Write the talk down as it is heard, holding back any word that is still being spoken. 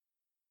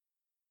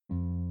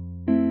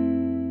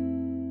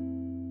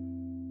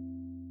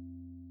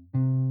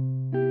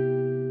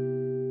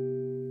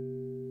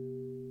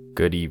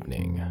Good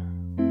evening,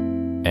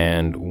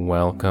 and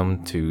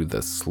welcome to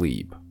The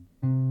Sleep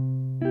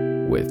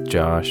with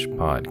Josh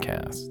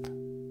podcast.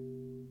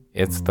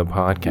 It's the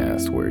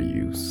podcast where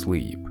you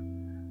sleep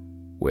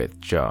with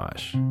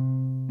Josh.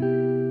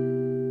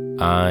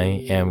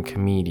 I am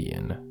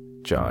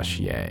comedian Josh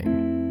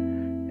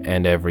Yang,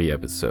 and every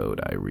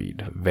episode I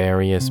read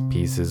various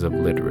pieces of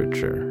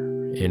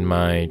literature in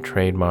my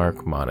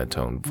trademark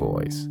monotone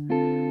voice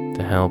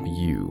to help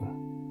you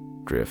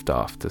drift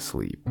off to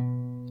sleep.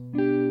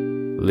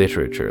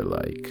 Literature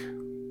like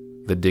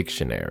the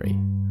dictionary,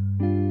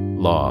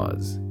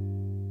 laws,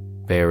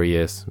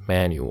 various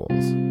manuals,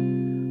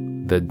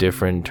 the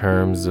different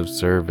terms of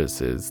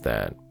services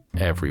that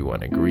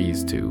everyone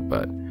agrees to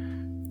but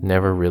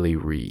never really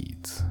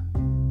reads,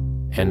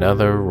 and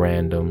other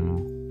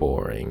random,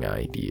 boring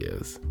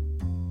ideas.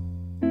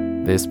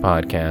 This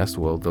podcast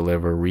will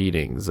deliver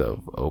readings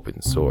of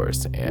open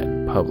source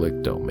and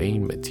public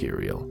domain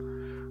material,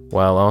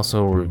 while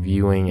also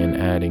reviewing and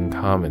adding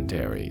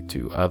commentary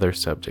to other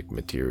subject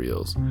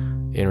materials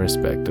in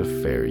respect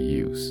of fair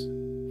use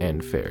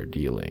and fair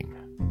dealing.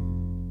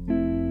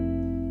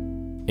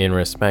 In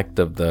respect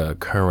of the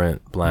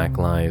current Black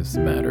Lives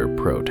Matter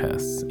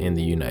protests in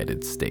the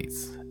United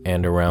States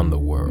and around the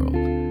world,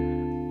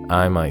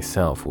 I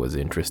myself was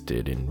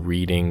interested in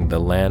reading the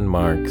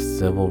landmark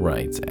Civil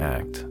Rights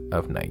Act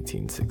of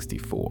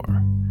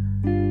 1964.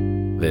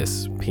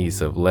 This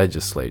piece of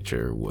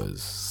legislature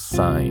was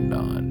signed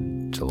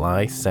on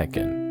July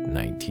 2nd,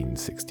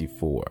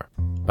 1964,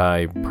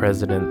 by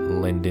President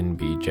Lyndon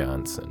B.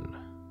 Johnson,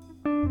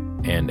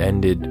 and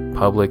ended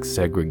public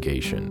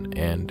segregation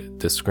and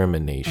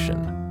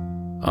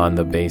discrimination on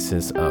the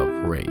basis of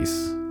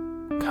race,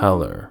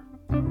 color,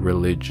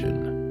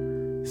 religion,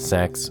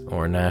 sex,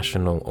 or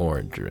national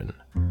origin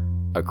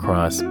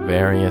across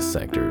various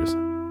sectors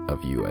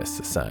of U.S.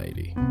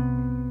 society.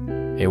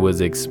 It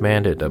was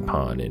expanded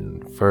upon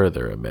in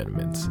further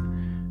amendments,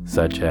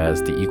 such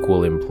as the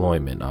Equal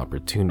Employment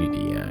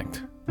Opportunity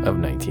Act of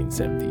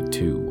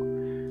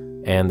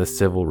 1972 and the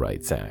Civil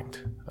Rights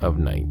Act of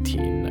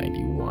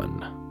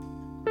 1991.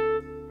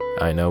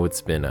 I know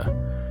it's been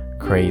a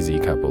crazy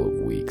couple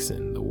of weeks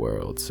in the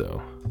world,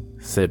 so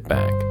sit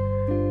back,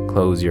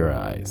 close your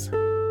eyes,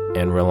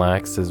 and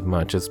relax as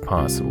much as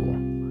possible,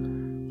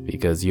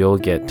 because you'll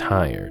get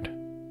tired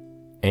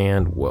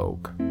and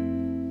woke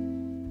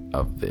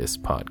of this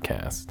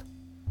podcast.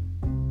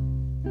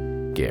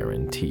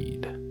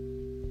 Guaranteed.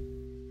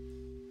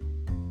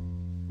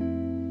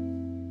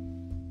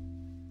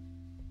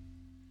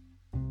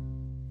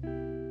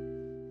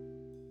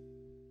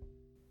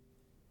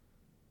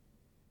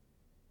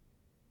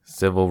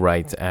 Civil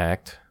Rights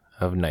Act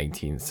of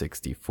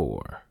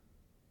 1964.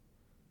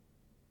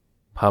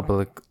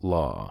 Public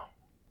Law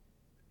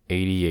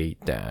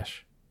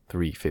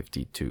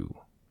 88-352.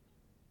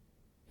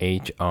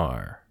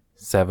 H.R.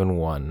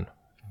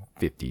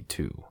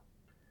 7152.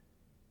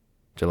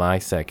 July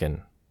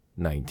 2nd,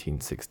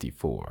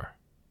 1964.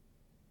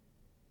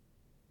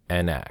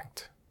 An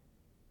Act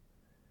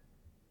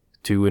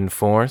to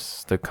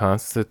enforce the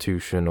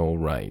constitutional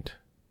right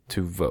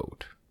to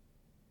vote,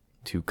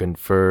 to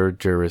confer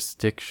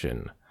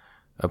jurisdiction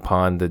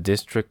upon the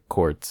district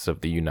courts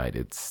of the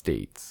United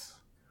States,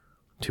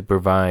 to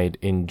provide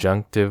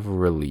injunctive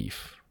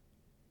relief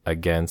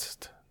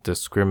against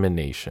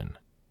discrimination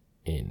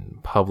in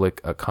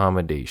public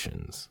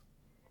accommodations,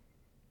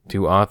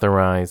 to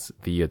authorize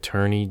the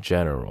Attorney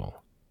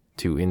General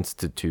to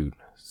institute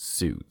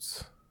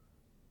suits,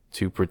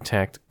 to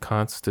protect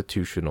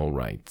constitutional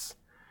rights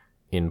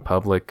in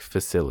public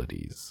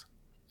facilities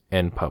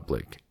and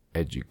public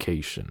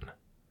education,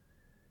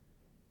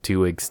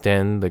 to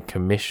extend the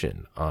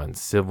Commission on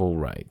Civil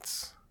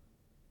Rights,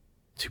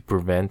 to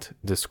prevent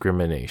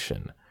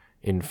discrimination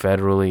in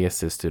federally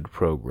assisted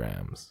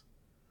programs,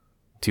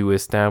 to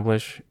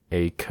establish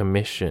a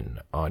Commission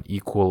on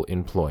Equal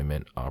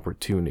Employment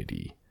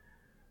Opportunity,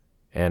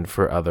 and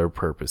for other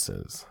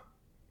purposes.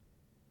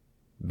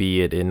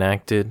 Be it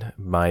enacted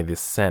by the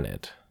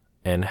Senate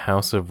and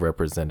House of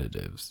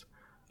Representatives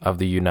of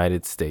the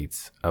United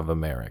States of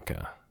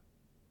America,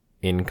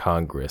 in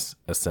Congress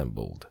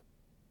assembled,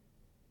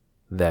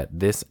 that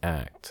this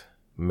act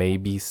may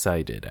be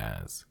cited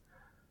as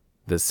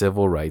the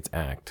Civil Rights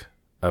Act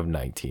of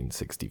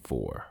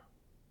 1964.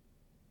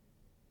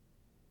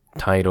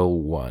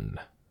 Title I.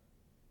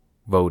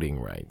 Voting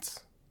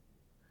Rights.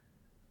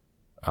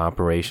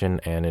 Operation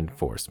and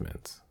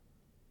Enforcement.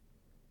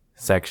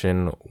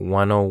 Section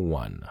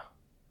 101.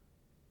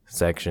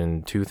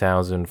 Section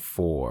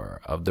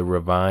 2004 of the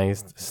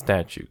Revised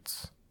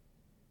Statutes,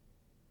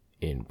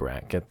 in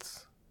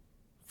brackets,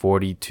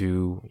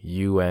 42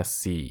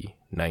 U.S.C.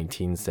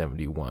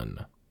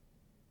 1971,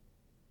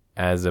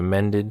 as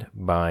amended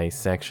by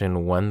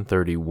Section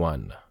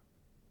 131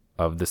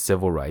 of the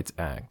Civil Rights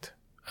Act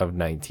of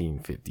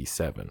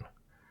 1957,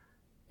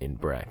 in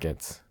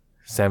brackets,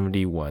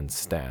 71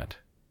 Stat.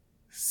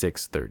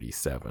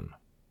 637,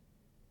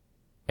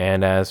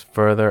 and as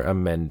further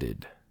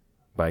amended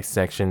by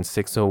Section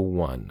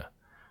 601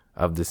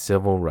 of the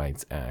Civil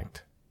Rights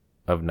Act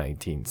of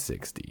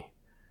 1960,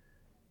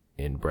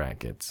 in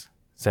brackets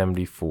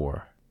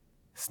 74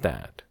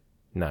 Stat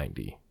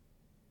 90,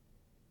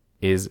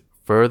 is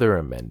further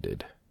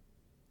amended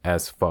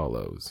as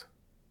follows.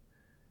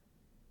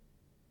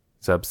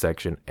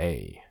 Subsection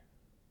A.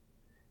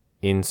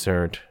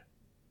 Insert,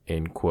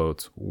 in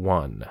quotes,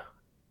 1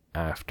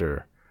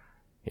 after,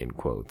 in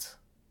quotes,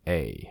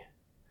 A,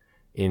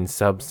 in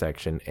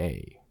subsection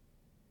A,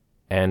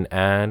 and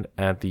add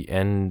at the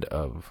end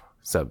of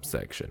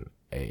subsection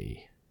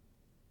A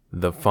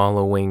the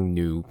following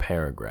new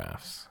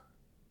paragraphs.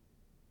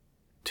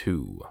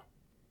 2.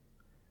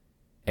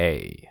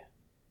 A.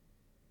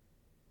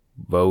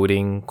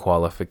 Voting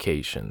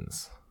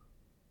qualifications.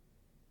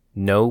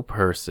 No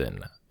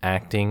person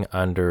acting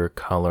under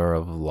color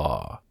of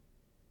law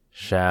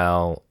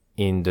shall,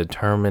 in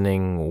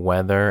determining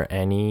whether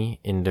any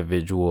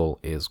individual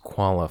is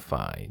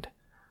qualified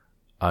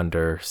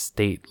under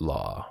state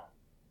law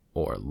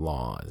or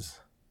laws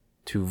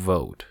to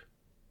vote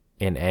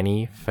in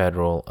any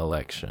federal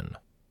election,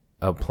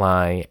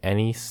 apply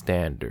any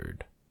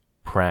standard,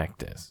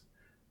 practice,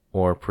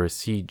 or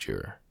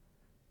procedure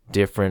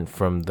different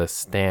from the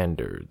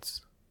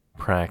standards,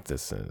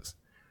 practices,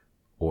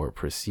 or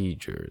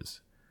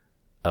procedures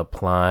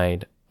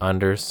applied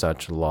under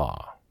such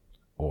law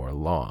or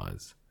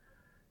laws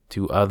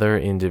to other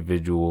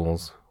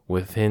individuals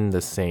within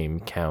the same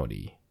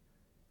county,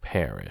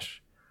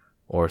 parish,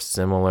 or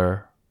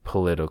similar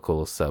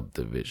political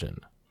subdivision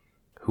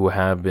who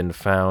have been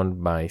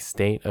found by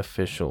state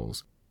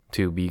officials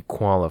to be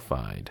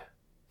qualified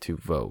to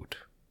vote.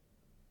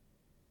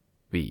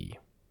 B.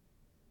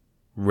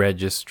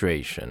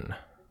 Registration.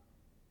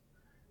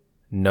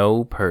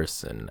 No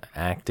person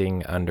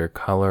acting under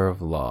color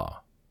of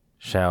law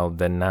shall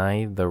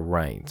deny the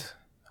right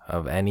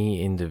of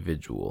any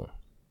individual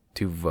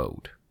to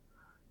vote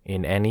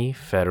in any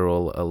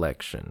federal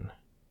election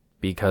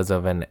because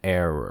of an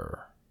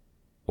error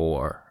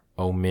or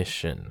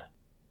omission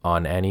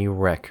on any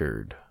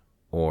record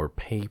or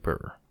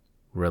paper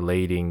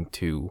relating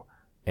to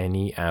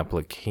any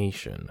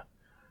application,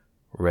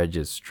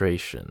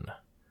 registration,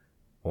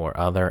 or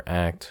other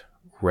act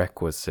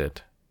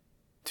requisite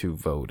to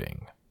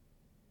voting.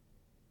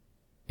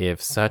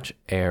 If such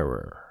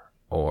error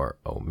or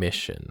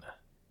omission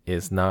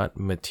is not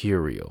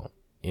material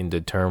in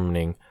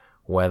determining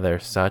whether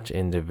such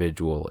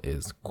individual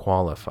is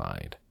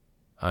qualified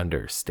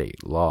under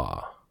state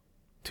law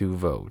to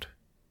vote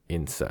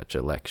in such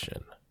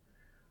election.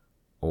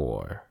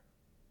 Or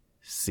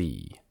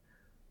C.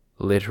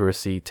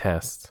 Literacy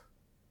tests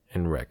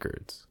and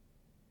records.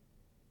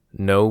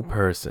 No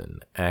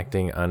person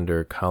acting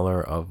under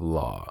color of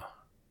law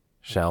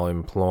shall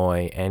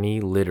employ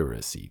any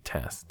literacy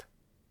test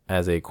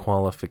as a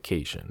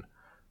qualification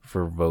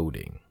for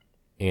voting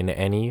in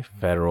any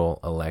federal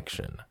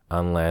election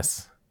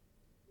unless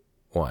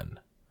 1.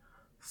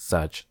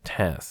 Such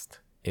test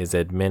is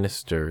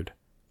administered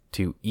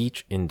to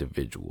each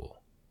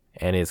individual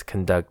and is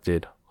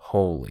conducted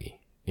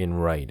wholly in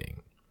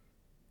writing,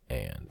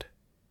 and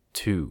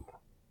 2.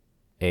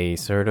 A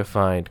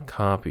certified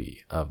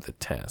copy of the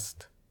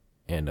test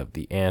and of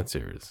the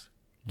answers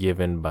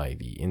given by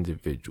the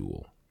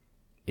individual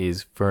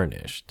is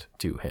furnished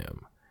to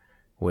him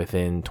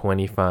within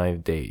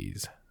 25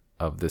 days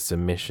of the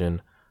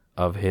submission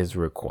of his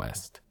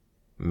request,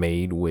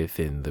 made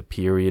within the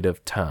period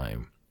of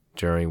time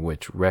during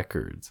which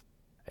records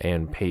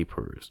and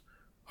papers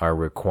are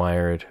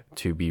required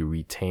to be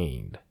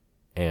retained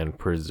and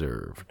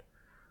preserved,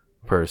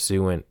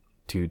 pursuant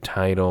to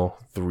Title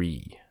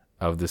III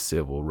of the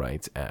Civil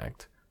Rights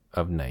Act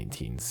of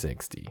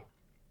 1960.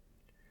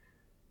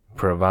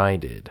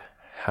 Provided,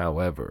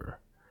 however,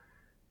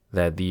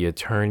 that the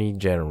Attorney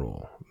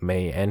General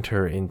may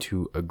enter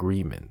into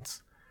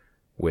agreements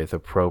with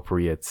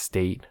appropriate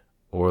state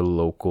or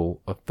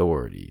local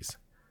authorities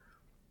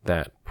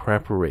that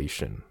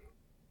preparation,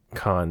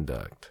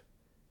 conduct,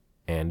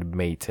 and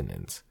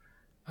maintenance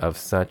of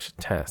such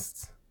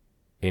tests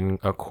in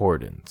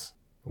accordance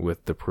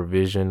with the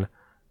provision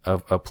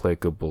of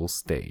applicable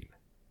state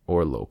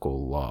or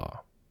local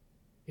law,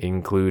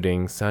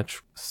 including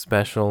such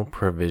special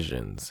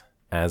provisions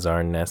as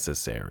are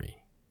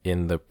necessary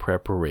in the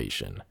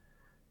preparation,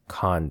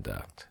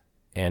 conduct,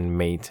 and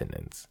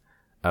maintenance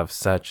of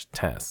such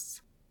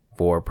tests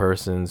for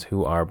persons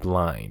who are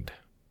blind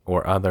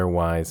or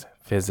otherwise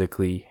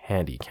physically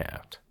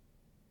handicapped,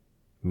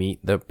 meet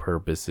the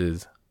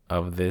purposes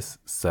of this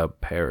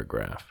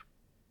subparagraph,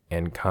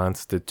 and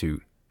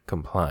constitute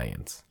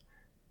compliance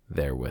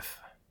therewith.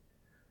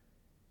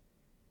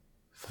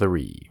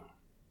 3.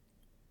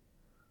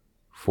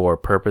 For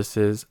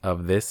purposes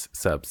of this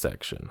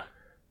subsection,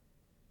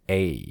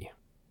 A.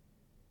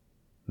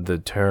 The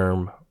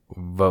term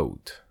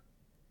vote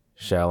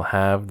shall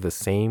have the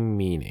same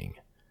meaning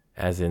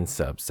as in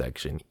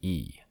subsection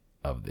E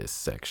of this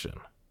section.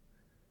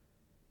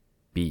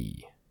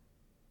 B.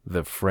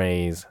 The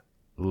phrase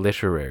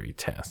literary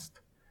test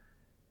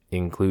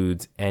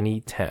includes any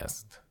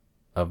test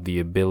of the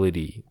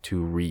ability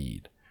to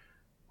read,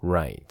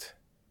 write,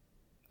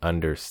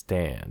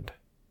 understand,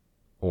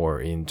 or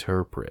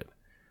interpret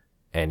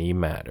any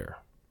matter.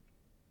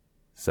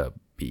 Sub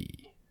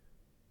B.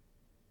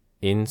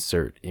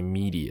 Insert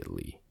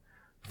immediately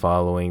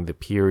following the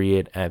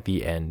period at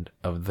the end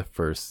of the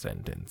first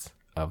sentence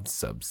of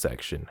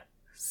subsection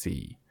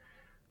C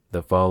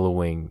the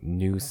following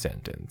new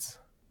sentence.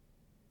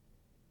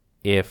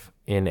 If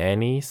in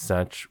any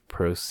such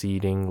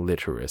proceeding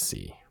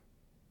literacy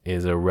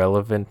is a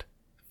relevant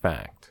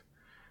fact,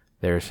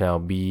 there shall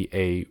be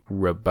a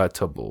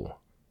rebuttable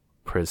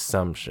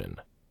presumption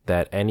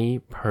that any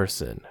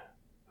person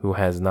who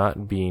has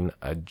not been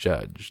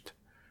adjudged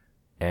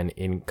an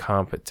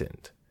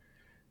incompetent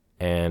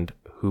and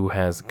who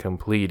has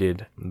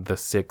completed the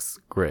 6th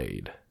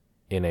grade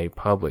in a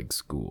public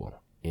school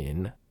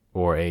in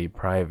or a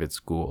private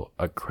school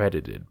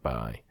accredited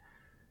by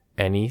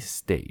any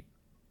state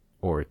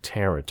or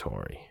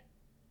territory,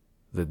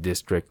 the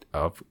District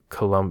of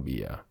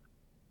Columbia,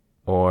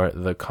 or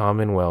the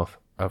Commonwealth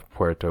of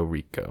Puerto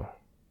Rico,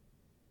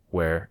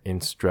 where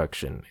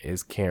instruction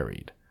is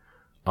carried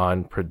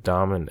on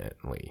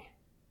predominantly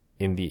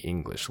in the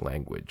English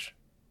language,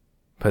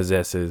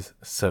 possesses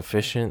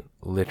sufficient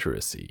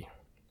literacy,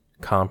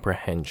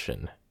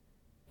 comprehension,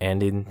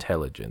 and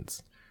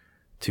intelligence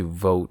to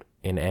vote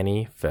in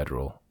any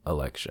federal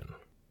election.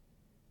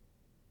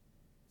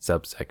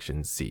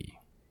 Subsection C.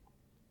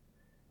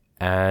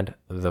 Add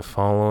the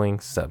following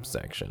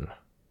subsection,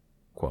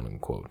 quote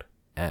unquote,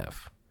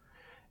 F,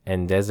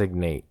 and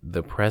designate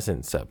the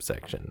present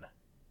subsection,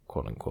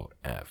 quote unquote,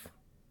 F,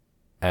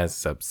 as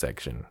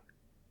subsection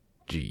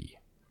G.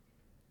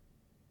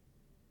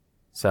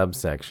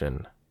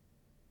 Subsection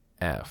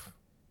F.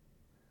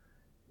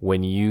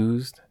 When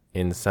used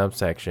in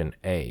subsection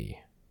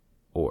A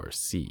or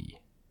C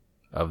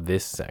of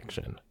this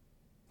section,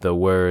 the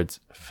words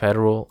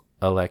federal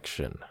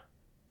election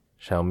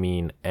shall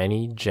mean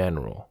any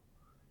general,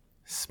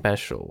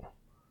 special,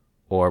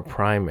 or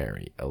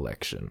primary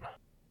election,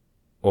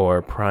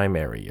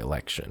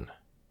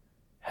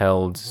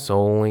 held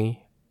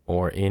solely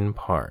or in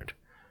part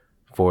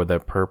for the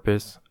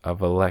purpose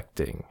of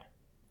electing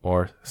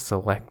or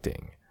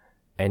selecting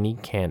any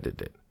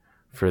candidate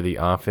for the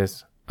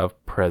office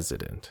of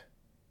president,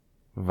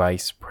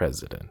 vice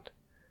president,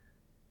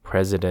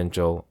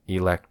 presidential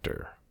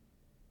elector,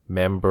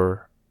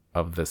 member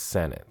of the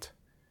Senate,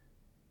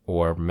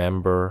 or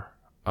member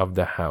of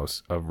the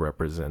House of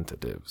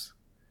Representatives.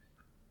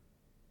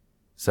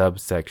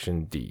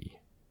 Subsection D.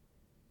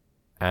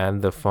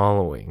 Add the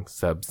following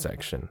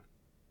subsection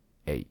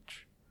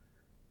H.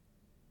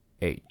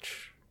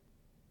 H.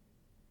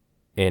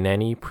 In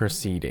any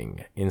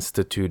proceeding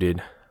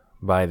instituted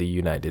by the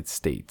United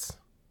States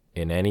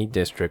in any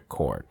district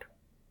court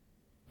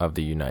of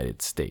the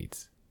United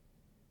States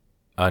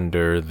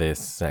under this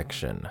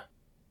section,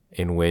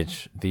 in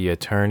which the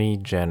Attorney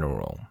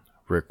General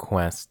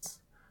requests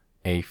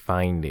a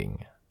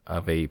finding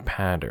of a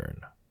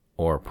pattern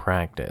or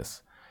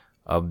practice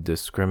of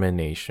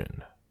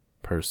discrimination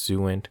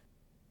pursuant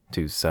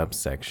to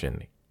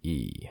subsection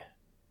E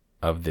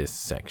of this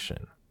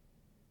section,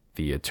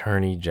 the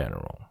Attorney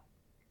General,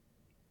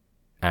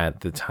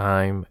 at the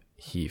time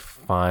he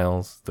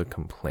files the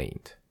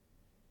complaint,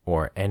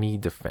 or any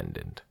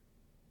defendant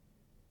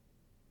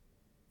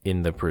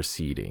in the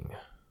proceeding,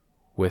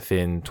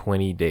 within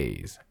 20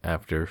 days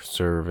after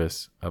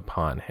service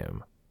upon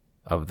him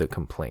of the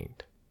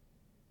complaint,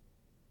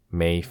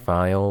 may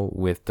file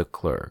with the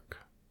clerk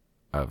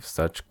of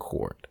such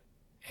court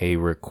a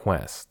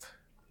request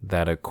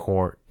that a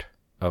court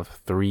of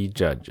 3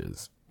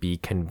 judges be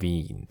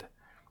convened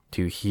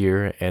to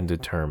hear and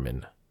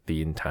determine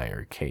the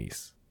entire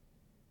case.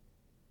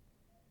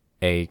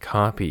 A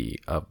copy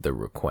of the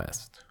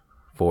request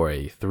for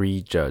a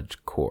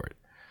 3-judge court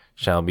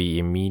shall be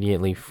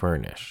immediately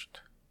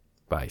furnished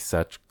by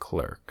such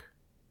clerk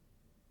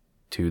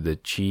to the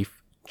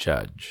chief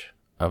judge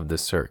of the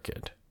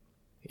circuit,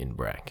 in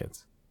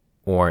brackets,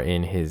 or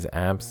in his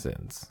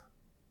absence,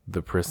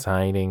 the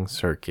presiding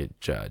circuit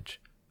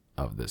judge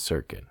of the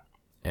circuit,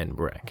 end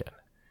bracket,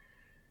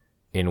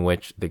 in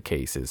which the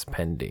case is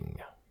pending.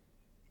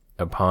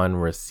 Upon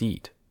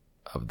receipt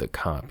of the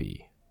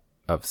copy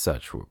of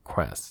such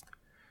request,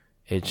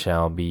 it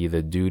shall be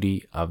the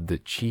duty of the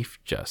Chief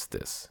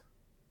Justice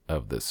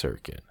of the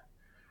circuit,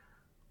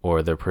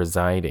 or the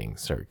presiding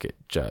circuit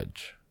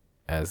judge,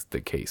 as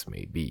the case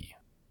may be,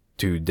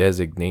 to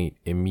designate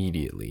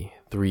immediately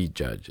 3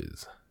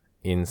 judges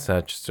in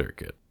such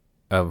circuit,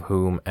 of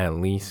whom at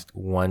least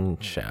one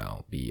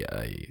shall be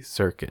a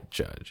circuit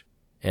judge,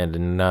 and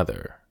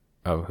another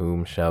of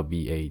whom shall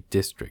be a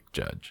district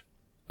judge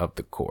of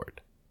the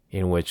court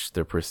in which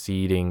the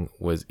proceeding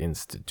was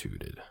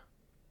instituted,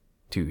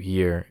 to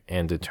hear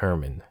and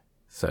determine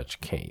such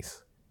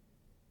case.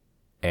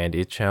 And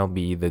it shall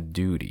be the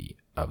duty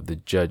of the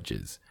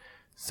judges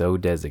so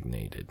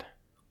designated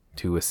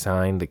to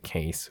assign the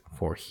case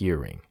for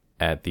hearing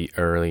at the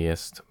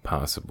earliest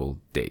possible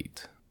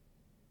date,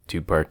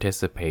 to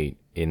participate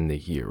in the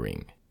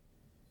hearing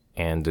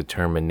and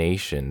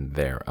determination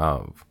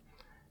thereof,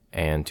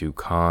 and to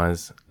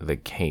cause the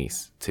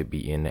case to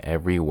be in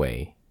every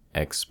way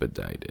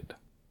expedited.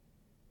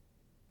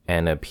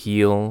 An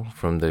appeal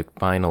from the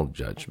final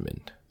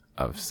judgment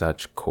of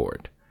such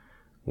court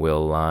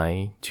will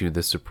lie to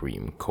the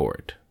Supreme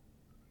Court.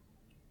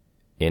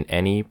 In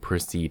any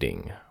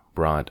proceeding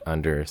brought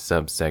under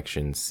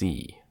subsection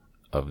C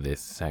of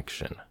this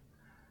section,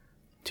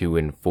 to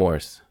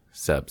enforce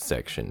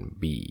subsection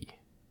B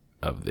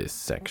of this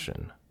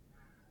section,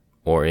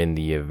 or in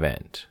the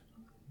event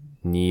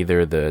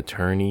neither the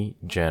Attorney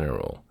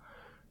General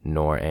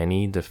nor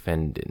any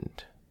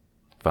defendant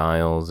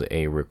files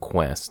a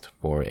request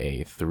for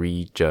a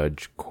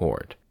 3-judge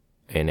court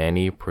in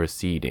any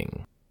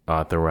proceeding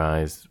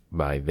authorized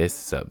by this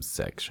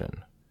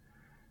subsection,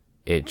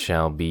 it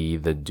shall be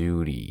the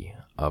duty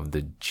of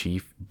the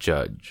Chief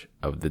Judge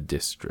of the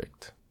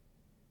district,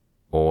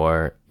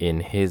 or in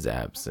his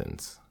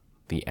absence,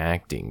 the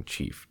acting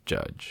Chief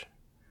Judge,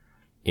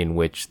 in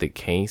which the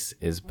case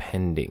is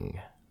pending,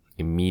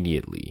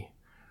 immediately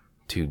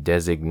to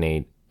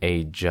designate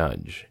a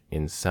judge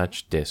in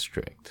such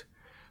district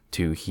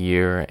to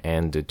hear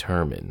and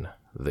determine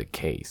the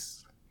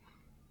case.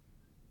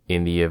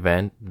 In the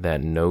event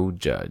that no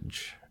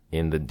judge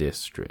in the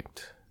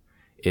district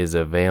is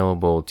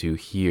available to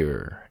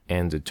hear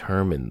and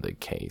determine the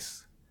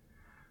case,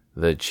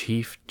 the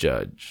Chief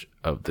Judge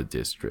of the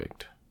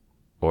district,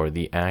 or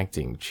the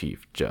acting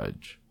Chief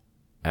Judge,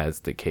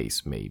 as the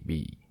case may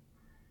be,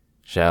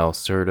 shall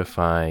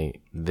certify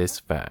this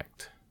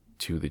fact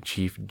to the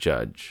Chief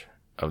Judge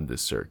of the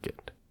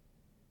circuit,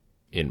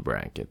 in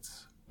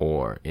brackets,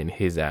 or in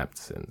his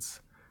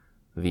absence,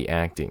 the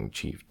acting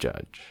Chief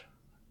Judge,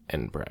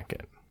 end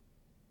bracket,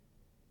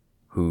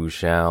 who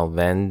shall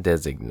then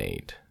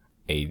designate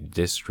a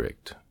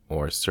district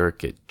or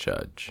circuit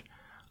judge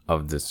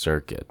of the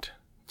circuit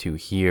to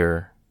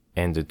hear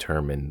and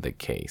determine the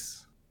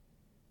case.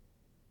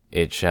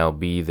 It shall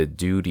be the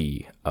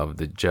duty of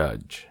the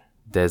judge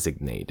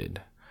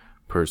designated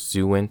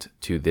pursuant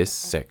to this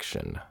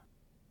section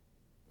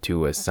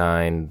to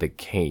assign the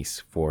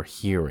case for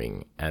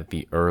hearing at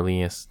the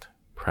earliest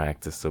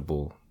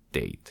practicable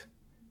date,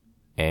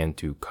 and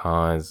to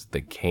cause the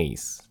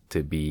case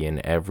to be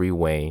in every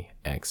way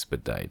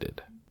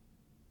expedited.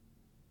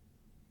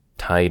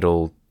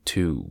 Title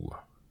II.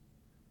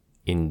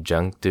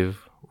 Injunctive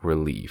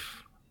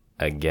Relief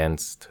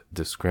Against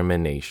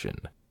Discrimination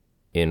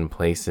in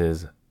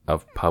Places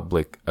of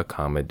Public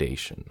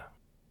Accommodation.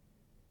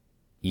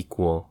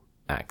 Equal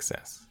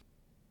Access.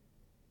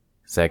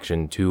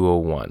 Section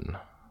 201.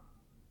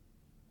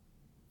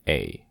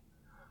 A.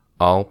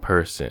 All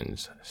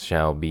persons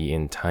shall be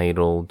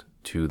entitled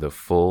to the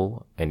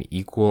full and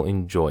equal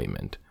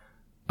enjoyment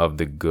of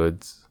the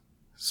goods,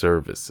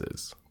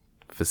 services,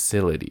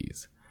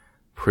 facilities,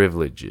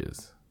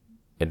 privileges,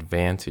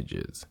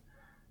 advantages,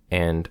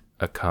 and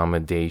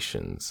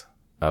accommodations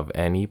of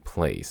any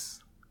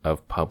place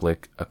of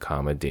public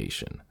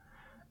accommodation,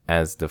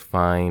 as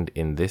defined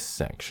in this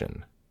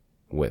section,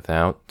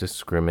 without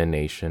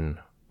discrimination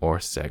or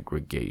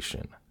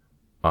segregation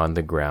on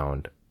the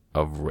ground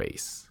of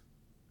race,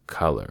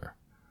 color,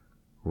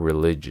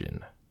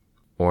 religion,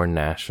 or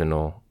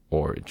national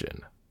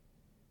origin.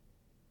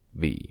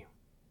 B.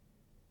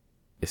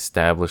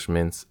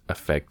 Establishments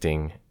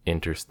affecting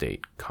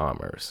interstate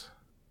commerce.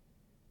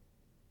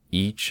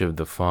 Each of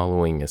the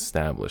following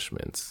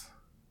establishments,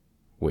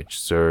 which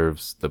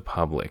serves the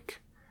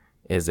public,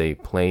 is a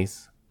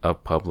place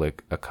of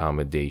public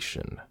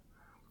accommodation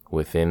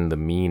within the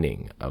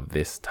meaning of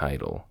this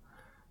title,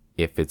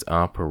 if its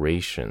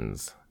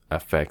operations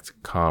affect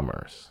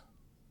commerce,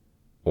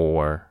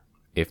 or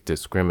if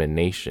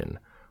discrimination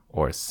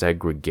or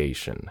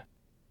segregation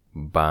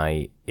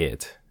by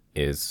it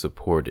is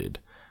supported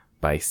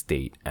by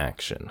state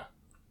action.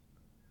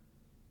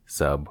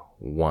 Sub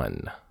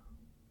 1.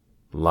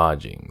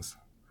 Lodgings.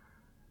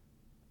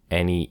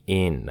 Any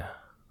inn,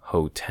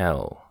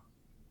 hotel,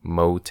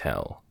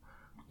 motel,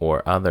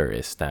 or other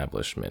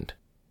establishment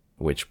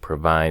which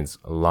provides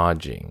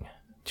lodging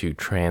to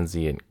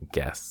transient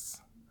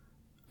guests,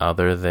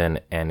 other than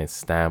an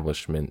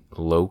establishment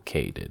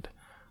located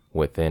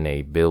within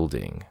a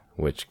building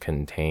which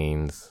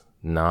contains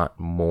not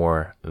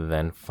more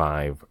than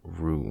 5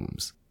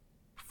 rooms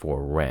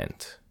for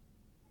rent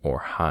or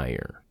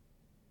hire,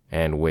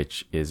 and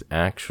which is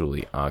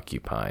actually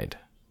occupied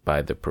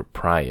by the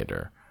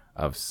proprietor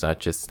of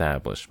such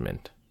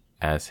establishment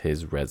as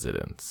his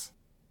residence.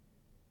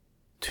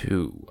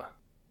 2.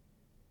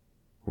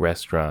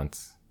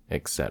 Restaurants,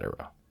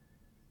 etc.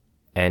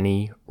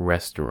 Any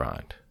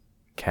restaurant,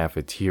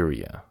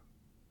 cafeteria,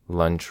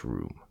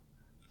 lunchroom,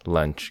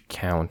 lunch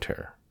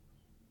counter,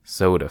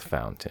 soda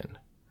fountain,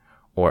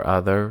 or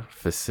other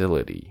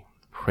facility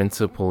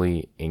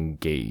principally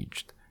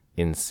engaged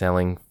in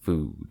selling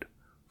food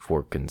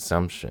for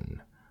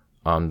consumption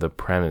on the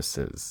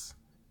premises,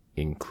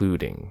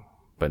 including,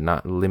 but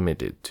not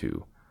limited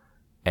to,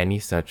 any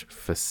such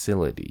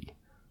facility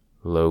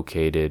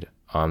located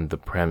on the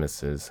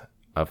premises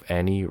of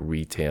any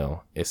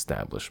retail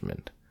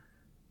establishment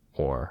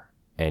or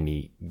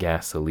any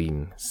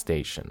gasoline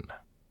station.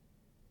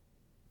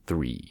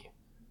 3.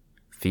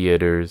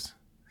 Theaters,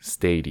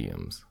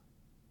 stadiums,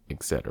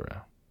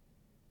 etc.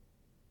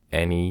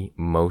 Any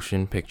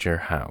motion picture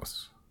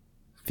house,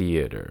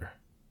 theater,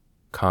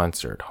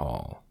 concert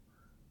hall,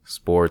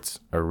 sports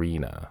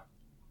arena,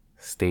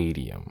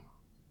 stadium,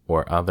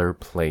 or other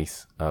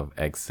place of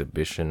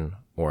exhibition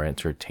or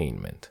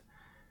entertainment.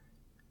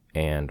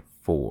 And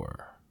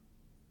 4.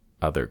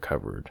 Other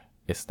covered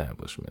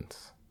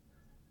establishments.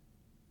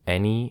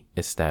 Any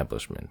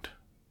establishment,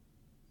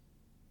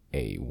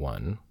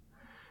 A1,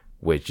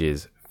 which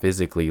is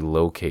physically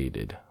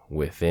located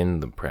within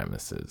the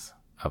premises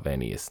of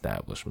any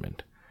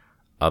establishment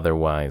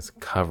otherwise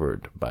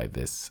covered by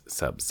this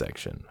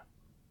subsection,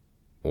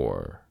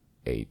 or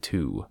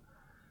A2,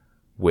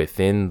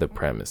 within the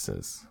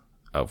premises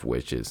of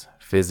which is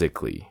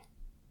physically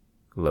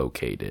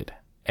located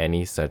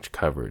any such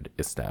covered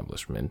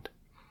establishment,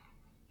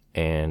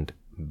 and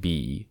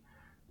B,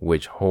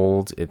 which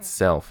holds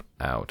itself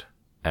out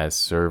as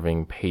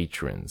serving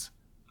patrons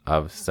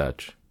of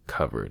such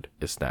covered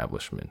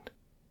establishment.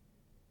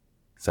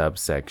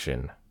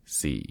 Subsection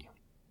C.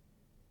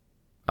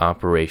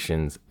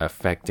 Operations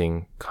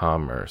affecting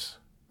commerce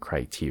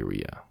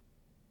criteria.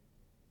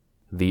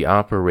 The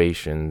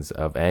operations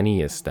of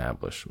any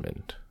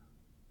establishment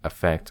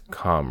affect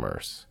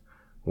commerce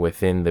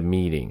within the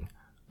meaning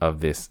of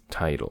this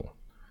title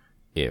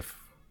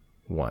if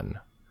 1.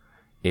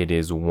 It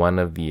is one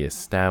of the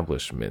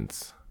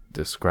establishments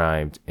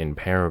described in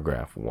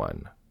paragraph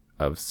 1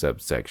 of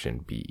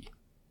subsection B.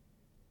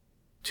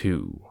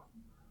 2.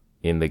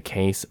 In the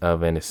case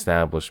of an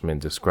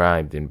establishment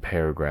described in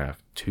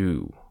paragraph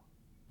 2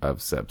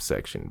 of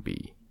subsection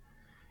B,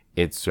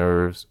 it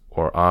serves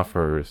or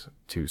offers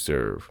to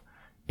serve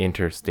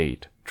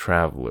interstate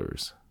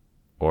travelers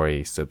or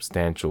a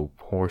substantial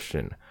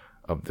portion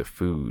of the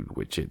food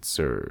which it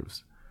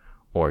serves,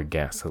 or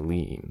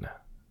gasoline,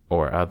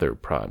 or other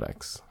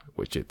products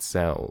which it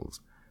sells,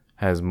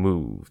 has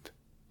moved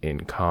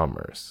in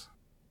commerce.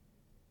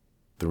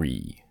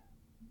 3.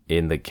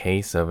 In the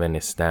case of an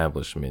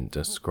establishment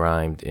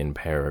described in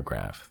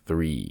paragraph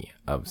 3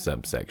 of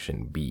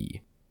subsection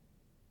B,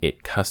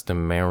 it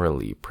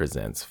customarily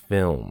presents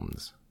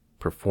films,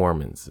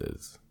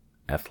 performances,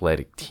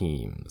 athletic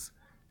teams,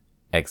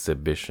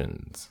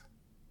 exhibitions,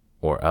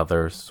 or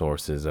other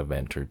sources of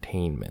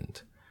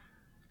entertainment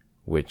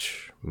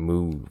which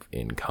move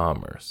in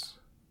commerce.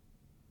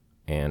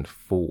 And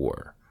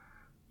 4.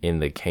 In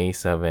the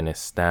case of an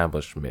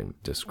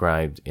establishment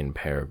described in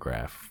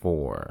paragraph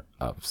 4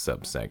 of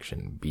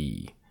subsection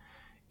B,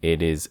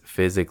 it is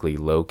physically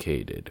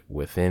located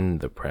within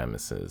the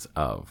premises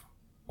of,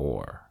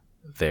 or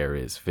there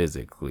is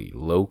physically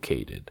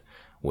located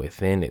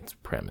within its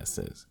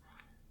premises,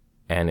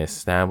 an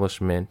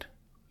establishment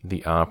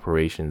the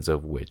operations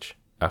of which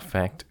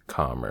affect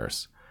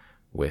commerce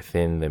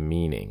within the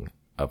meaning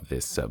of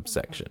this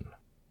subsection.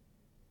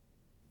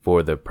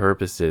 For the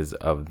purposes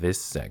of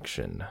this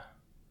section,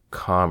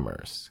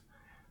 commerce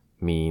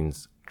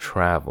means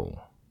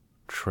travel,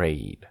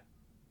 trade,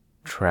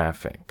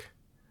 traffic,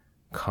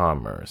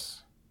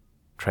 commerce,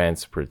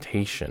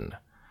 transportation,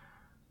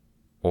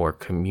 or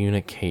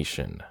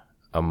communication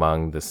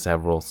among the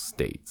several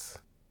states,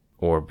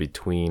 or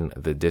between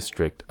the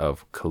District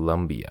of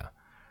Columbia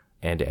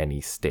and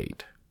any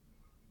state,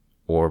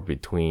 or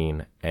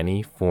between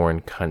any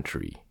foreign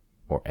country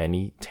or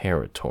any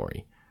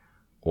territory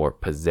or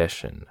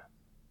possession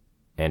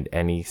and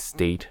any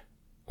state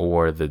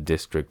or the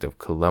District of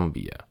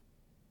Columbia,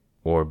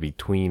 or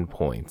between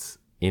points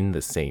in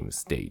the same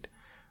state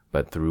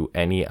but through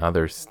any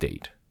other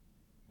state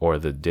or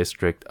the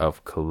District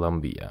of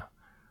Columbia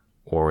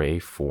or a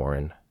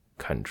foreign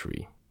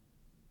country.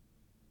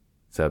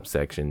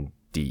 Subsection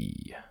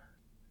D.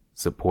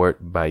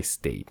 Support by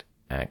state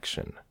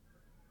action.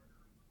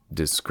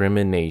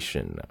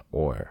 Discrimination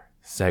or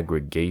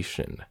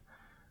segregation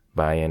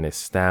by an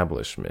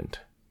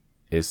establishment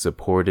is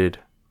supported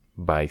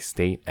by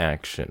state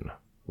action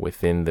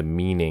within the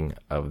meaning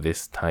of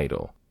this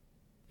title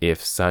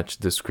if such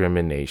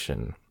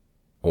discrimination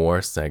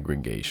or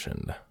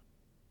segregation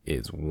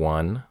is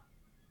 1.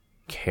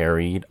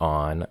 Carried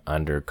on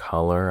under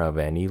color of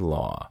any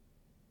law,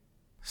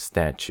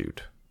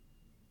 statute,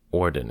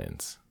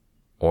 ordinance,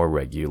 or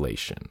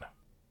regulation,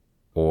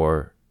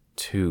 or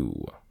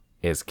 2.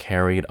 Is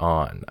carried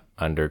on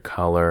under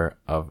color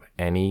of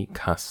any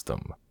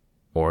custom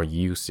or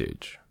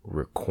usage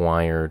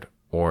required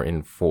or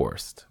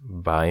enforced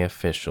by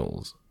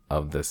officials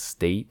of the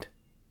state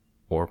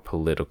or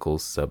political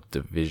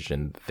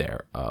subdivision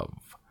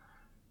thereof,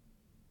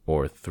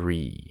 or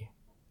 3.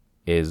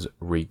 Is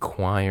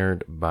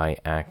required by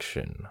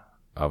action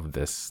of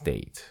the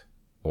state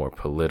or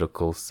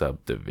political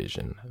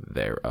subdivision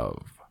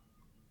thereof.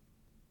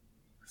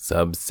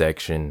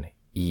 Subsection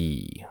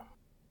E.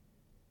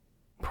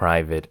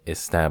 Private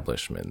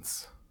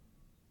establishments.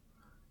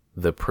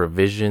 The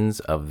provisions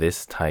of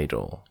this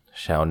title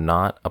shall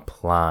not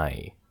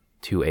apply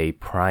to a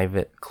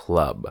private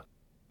club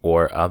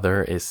or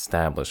other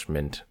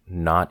establishment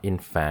not in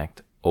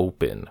fact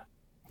open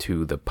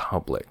to the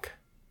public,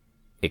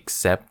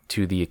 except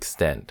to the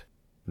extent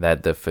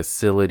that the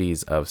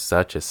facilities of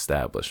such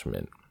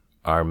establishment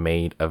are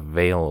made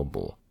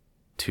available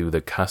to the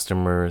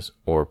customers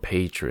or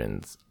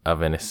patrons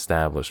of an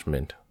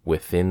establishment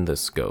within the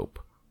scope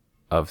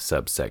of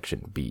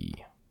subsection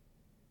B.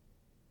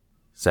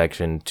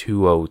 Section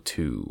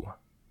 202.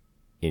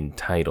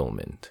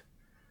 Entitlement.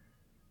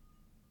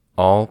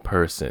 All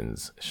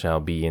persons shall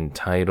be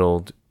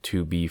entitled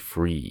to be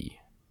free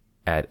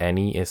at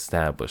any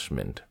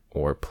establishment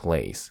or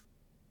place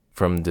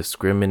from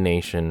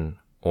discrimination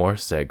or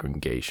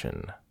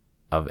segregation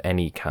of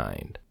any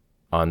kind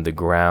on the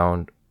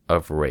ground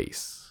of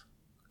race,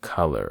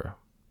 color,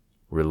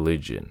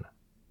 religion,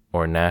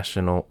 or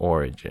national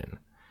origin,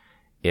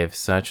 if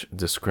such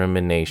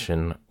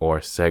discrimination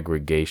or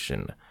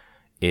segregation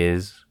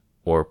is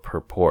or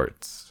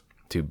purports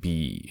to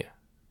be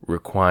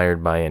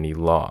required by any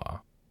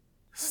law,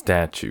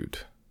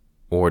 statute,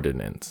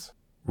 ordinance,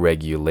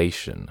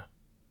 regulation,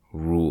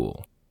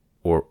 rule,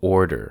 or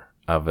order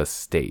of a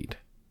state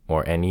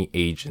or any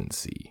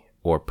agency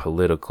or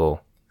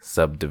political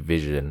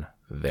subdivision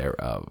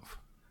thereof.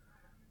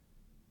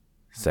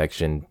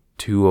 Section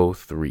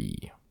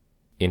 203.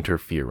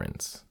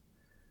 Interference.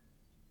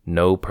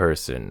 No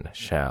person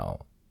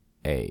shall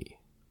a.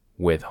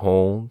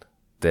 withhold,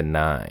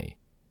 deny,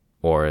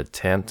 or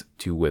attempt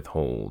to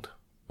withhold,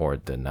 or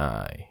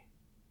deny,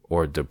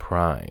 or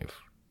deprive,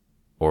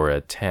 or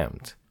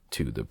attempt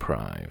to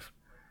deprive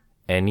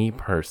any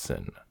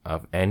person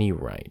of any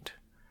right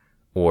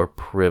or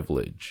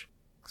privilege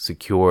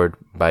secured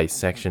by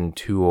Section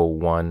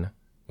 201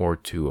 or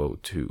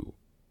 202,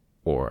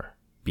 or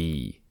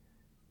b.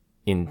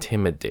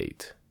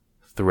 intimidate,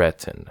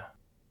 threaten,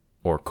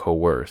 or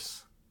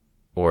coerce,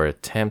 or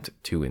attempt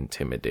to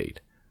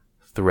intimidate,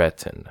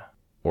 threaten,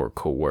 or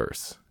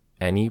coerce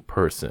any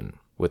person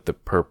with the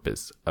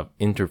purpose of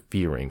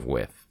interfering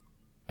with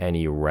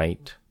any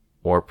right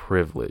or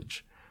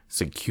privilege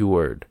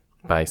secured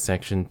by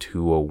Section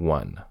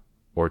 201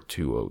 or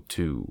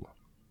 202,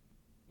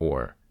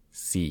 or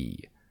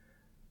c.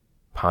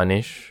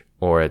 punish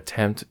or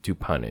attempt to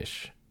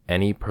punish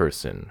any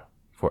person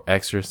for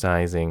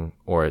exercising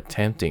or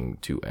attempting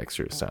to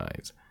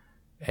exercise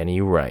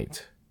any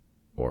right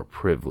or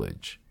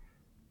privilege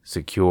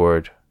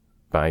secured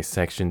by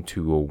Section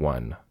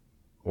 201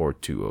 or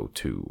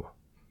 202.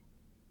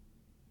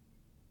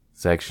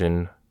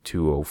 Section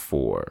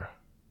 204.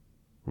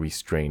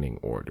 Restraining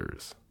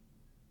orders,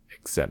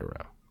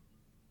 etc.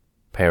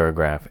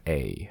 Paragraph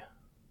A.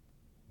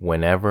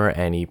 Whenever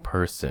any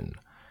person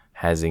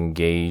has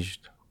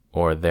engaged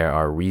or there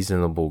are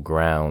reasonable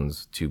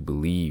grounds to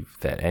believe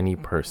that any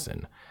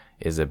person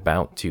is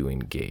about to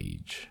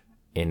engage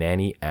in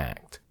any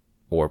act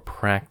or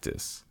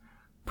practice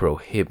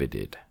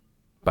prohibited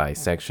by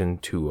Section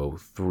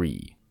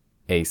 203,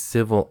 a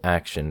civil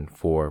action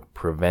for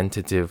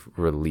preventative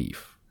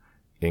relief,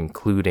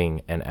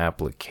 including an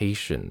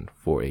application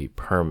for a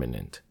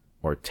permanent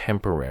or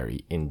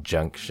temporary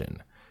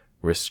injunction,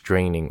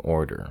 restraining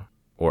order,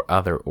 or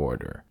other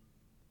order,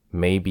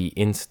 may be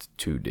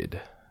instituted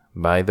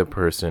by the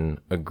person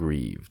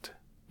aggrieved,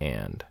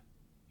 and,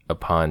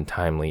 upon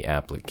timely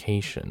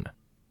application,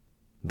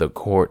 the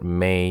court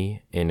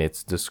may, in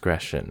its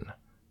discretion,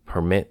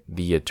 permit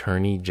the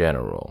Attorney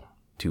General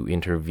to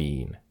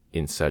intervene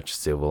in such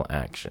civil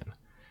action,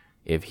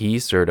 if he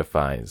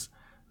certifies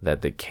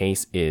that the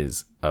case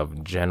is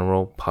of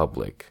general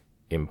public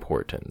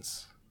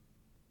importance.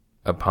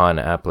 Upon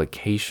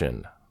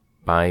application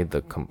by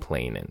the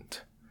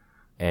complainant,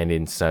 and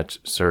in such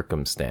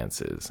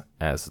circumstances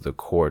as the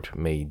court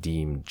may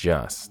deem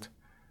just,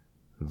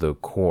 the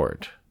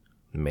court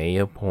may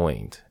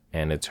appoint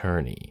an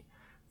attorney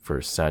for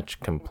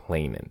such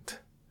complainant,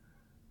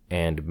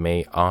 and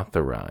may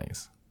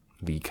authorize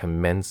the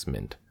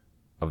commencement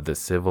of the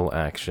civil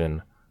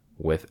action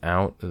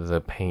without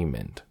the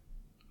payment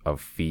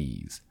of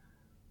fees,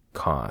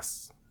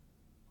 costs,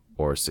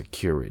 or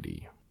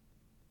security.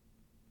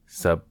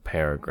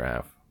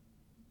 Subparagraph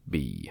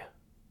B.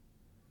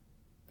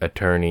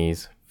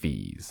 Attorney's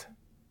fees.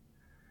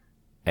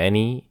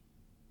 Any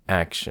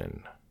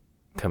action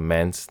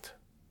commenced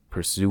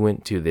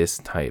pursuant to this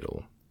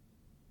title,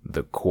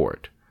 the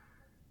court,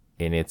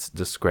 in its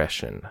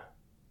discretion,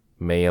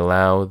 may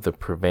allow the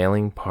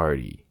prevailing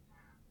party,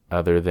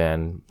 other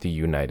than the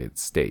United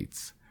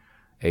States,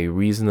 a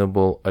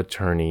reasonable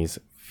attorney's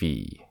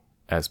fee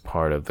as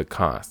part of the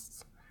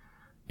costs,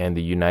 and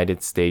the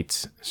United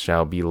States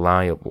shall be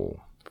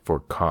liable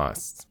for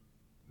costs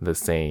the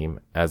same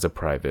as a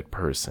private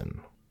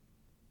person.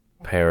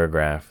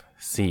 Paragraph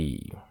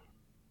C.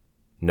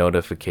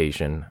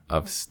 Notification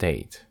of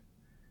state.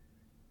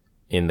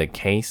 In the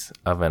case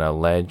of an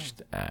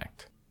alleged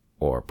act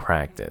or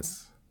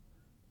practice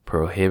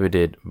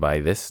prohibited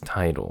by this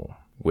title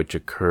which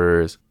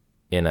occurs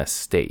in a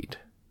state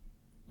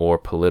or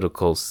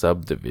political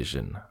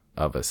subdivision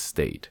of a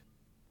state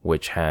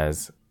which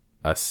has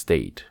a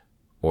state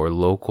or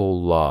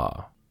local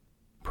law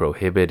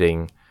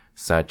prohibiting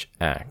such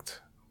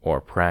act or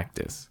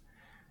practice,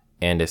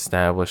 and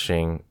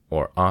establishing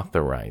or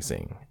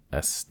authorizing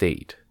a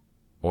state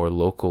or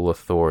local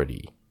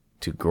authority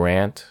to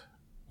grant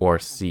or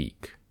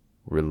seek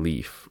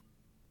relief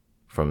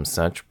from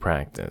such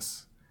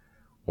practice,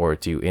 or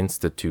to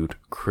institute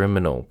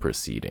criminal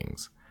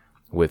proceedings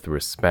with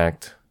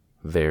respect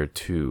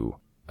thereto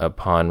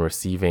upon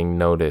receiving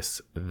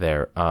notice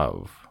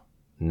thereof,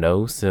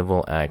 no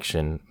civil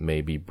action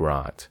may be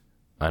brought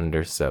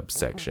under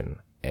subsection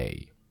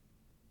A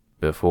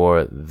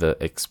before the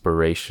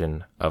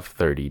expiration of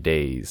 30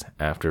 days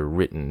after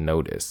written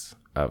notice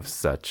of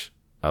such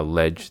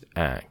alleged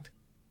act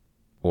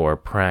or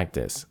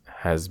practice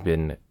has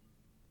been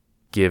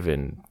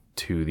given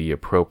to the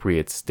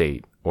appropriate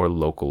state or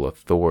local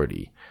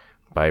authority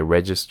by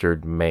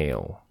registered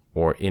mail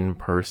or in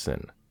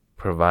person,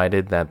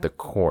 provided that the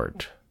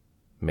court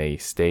may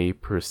stay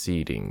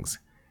proceedings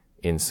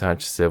in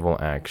such civil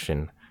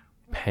action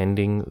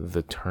pending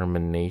the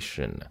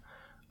termination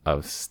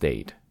of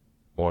state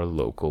or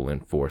local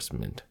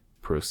enforcement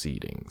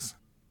proceedings.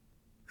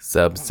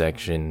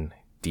 Subsection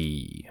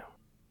D.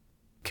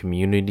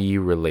 Community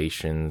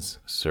Relations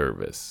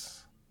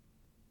Service.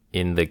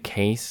 In the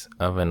case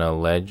of an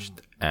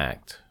alleged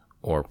act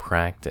or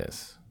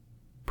practice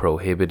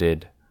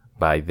prohibited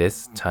by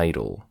this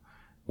title,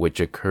 which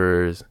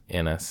occurs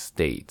in a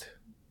state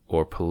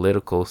or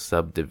political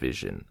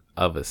subdivision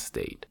of a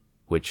state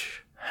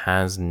which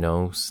has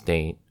no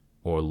state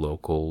or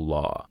local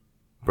law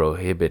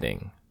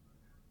prohibiting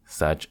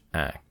such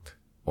act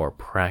or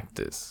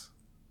practice,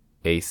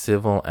 a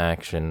civil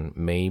action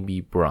may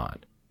be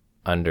brought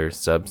under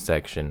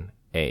subsection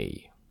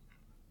A,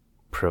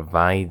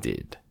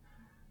 provided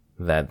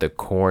that the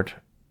court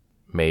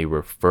may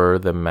refer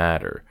the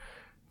matter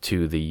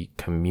to the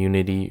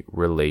Community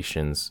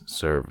Relations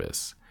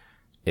Service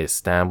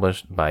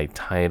established by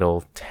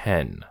Title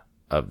 10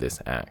 of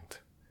this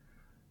Act,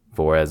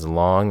 for as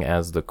long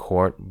as the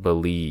court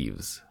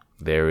believes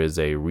there is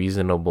a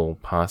reasonable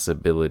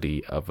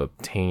possibility of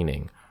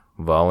obtaining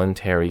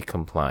voluntary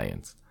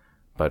compliance,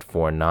 but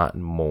for not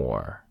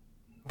more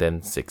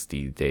than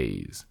 60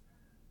 days.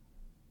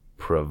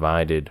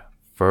 Provided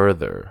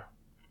further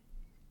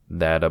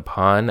that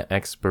upon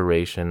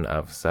expiration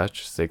of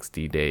such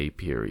 60-day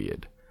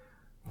period,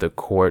 the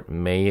court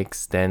may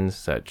extend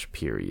such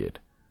period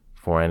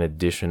for an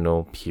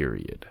additional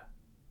period,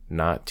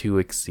 not to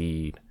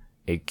exceed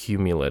a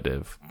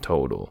cumulative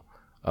total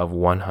of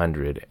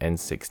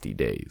 160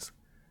 days,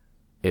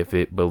 if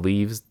it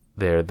believes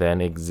there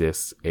then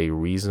exists a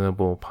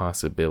reasonable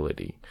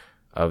possibility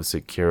of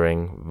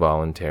securing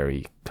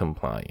voluntary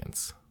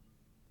compliance.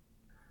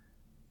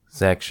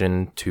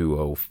 Section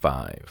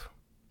 205.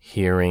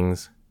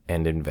 Hearings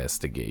and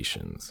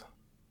Investigations.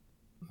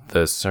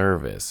 The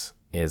service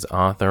is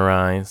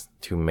authorized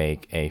to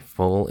make a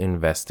full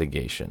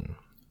investigation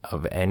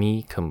of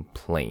any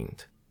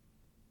complaint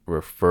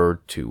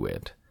referred to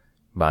it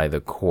by the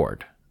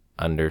court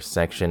under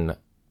Section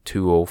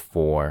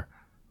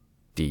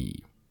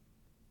 204D,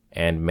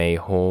 and may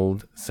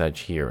hold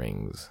such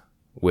hearings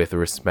with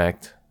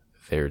respect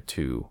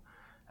thereto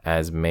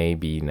as may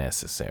be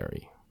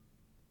necessary.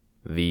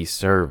 The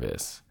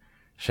service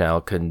shall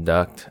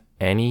conduct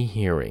any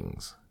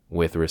hearings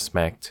with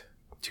respect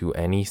to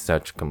any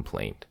such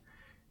complaint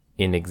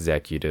in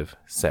executive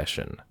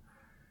session,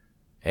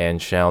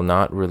 and shall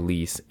not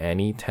release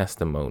any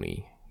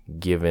testimony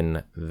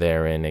given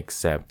therein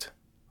except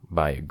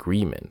by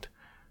agreement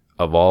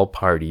of all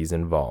parties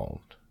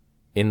involved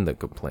in the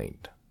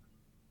complaint,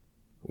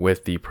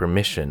 with the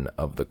permission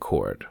of the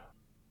court,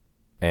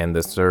 and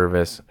the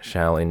service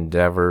shall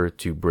endeavor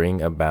to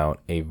bring about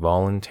a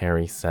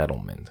voluntary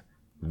settlement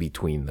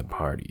between the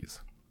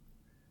parties.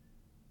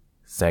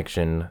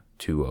 Section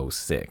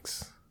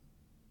 206.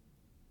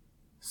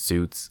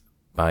 Suits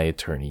by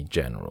Attorney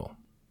General.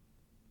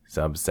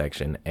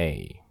 Subsection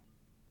A.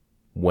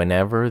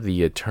 Whenever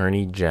the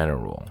Attorney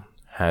General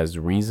has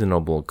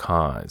reasonable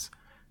cause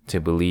to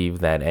believe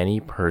that any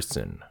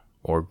person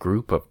or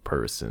group of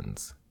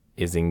persons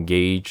is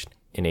engaged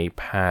in a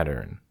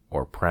pattern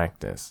or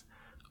practice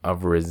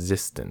of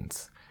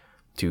resistance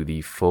to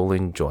the full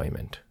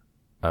enjoyment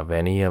of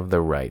any of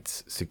the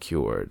rights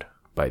secured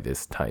by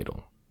this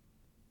title,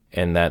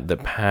 and that the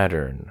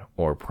pattern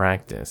or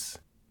practice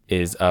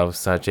is of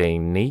such a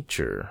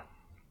nature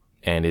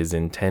and is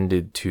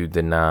intended to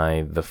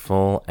deny the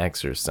full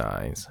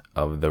exercise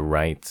of the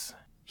rights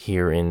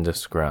herein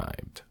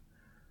described,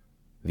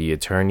 the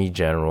Attorney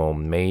General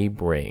may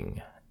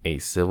bring a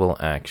civil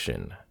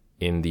action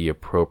in the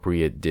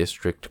appropriate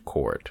district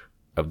court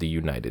of the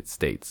United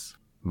States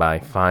by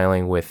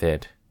filing with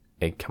it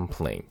a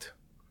complaint,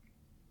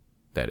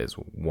 that is,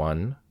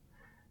 1,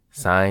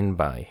 signed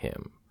by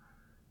him,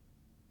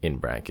 in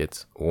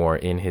brackets, or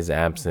in his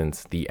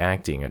absence the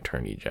acting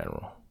Attorney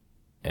General,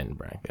 end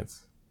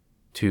brackets.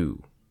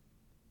 2,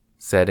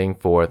 setting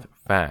forth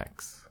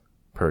facts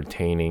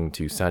pertaining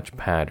to such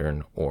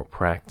pattern or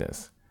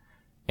practice,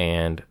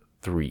 and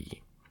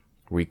 3,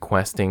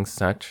 requesting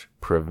such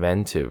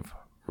preventive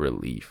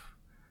relief,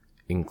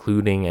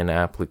 including an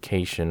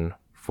application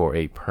for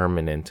a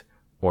permanent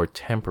or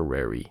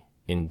temporary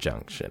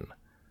injunction.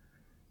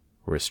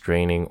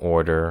 restraining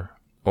order,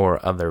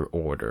 or other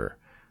order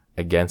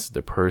against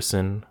the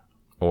person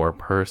or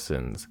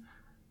persons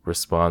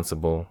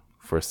responsible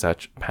for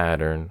such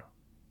pattern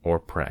or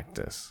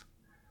practice,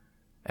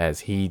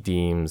 as he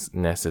deems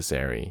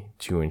necessary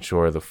to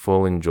ensure the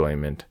full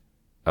enjoyment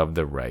of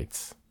the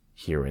rights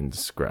herein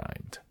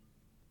described.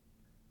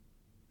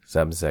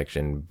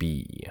 Subsection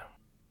B.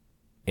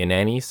 In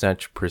any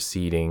such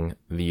proceeding,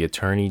 the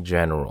Attorney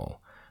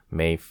General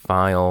may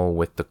file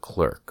with the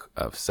clerk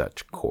of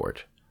such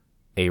court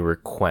a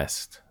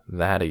request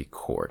that a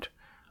court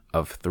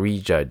of 3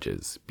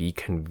 judges be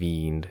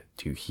convened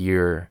to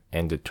hear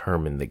and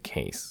determine the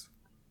case.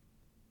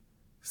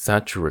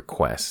 Such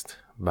request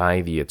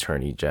by the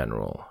Attorney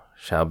General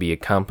shall be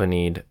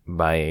accompanied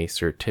by a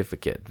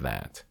certificate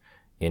that,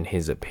 in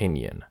his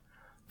opinion,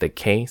 the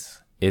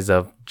case is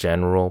of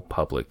general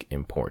public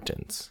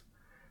importance.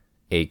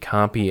 A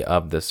copy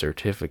of the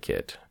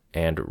certificate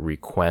and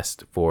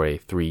request for a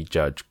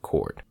 3-judge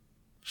court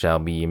shall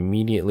be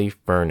immediately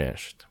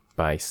furnished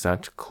by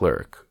such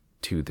clerk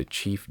to the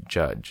chief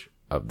judge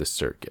of the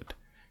circuit,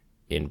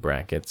 in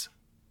brackets,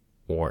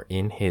 or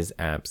in his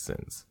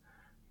absence,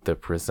 the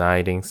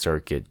presiding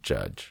circuit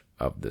judge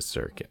of the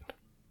circuit,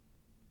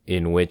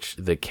 in which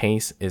the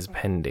case is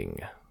pending.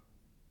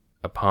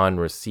 Upon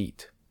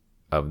receipt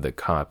of the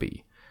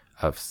copy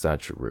of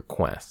such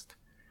request,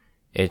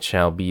 it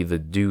shall be the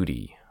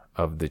duty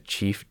of the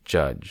chief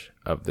judge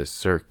of the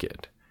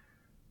circuit,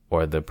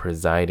 or the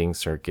presiding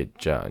circuit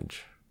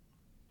judge,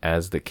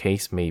 as the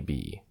case may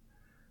be,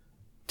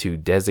 to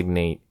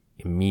designate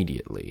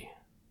immediately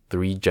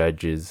 3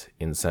 judges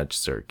in such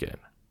circuit,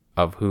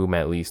 of whom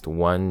at least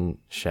one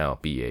shall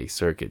be a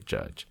circuit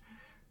judge,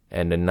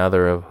 and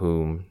another of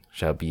whom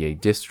shall be a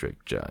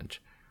district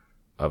judge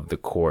of the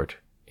court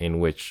in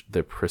which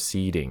the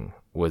proceeding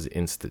was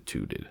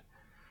instituted,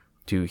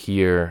 to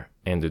hear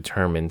and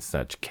determine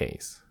such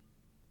case.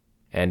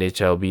 And it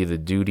shall be the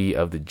duty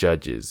of the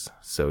judges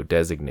so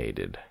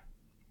designated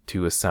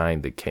to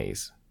assign the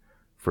case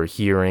for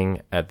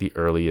hearing at the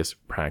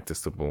earliest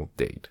practicable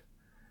date,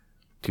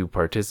 to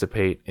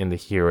participate in the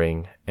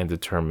hearing and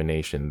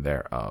determination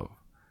thereof,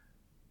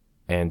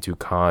 and to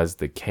cause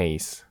the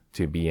case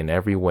to be in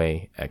every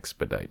way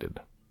expedited.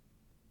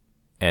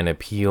 An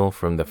appeal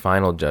from the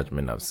final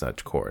judgment of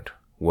such court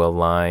will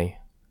lie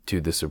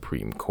to the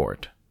Supreme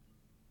Court.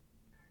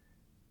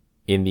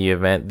 In the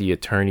event the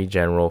Attorney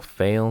General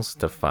fails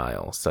to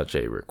file such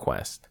a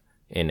request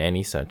in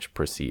any such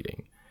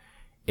proceeding,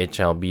 it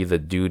shall be the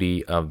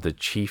duty of the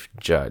chief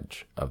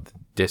judge of the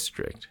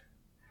district,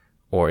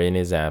 or in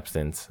his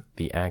absence,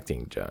 the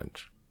acting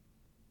judge,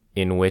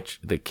 in which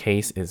the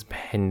case is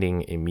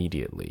pending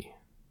immediately,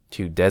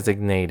 to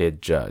designate a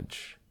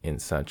judge in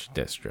such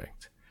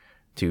district,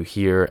 to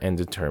hear and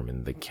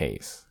determine the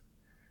case.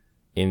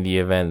 In the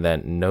event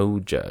that no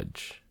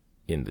judge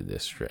in the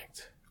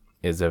district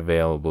is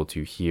available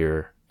to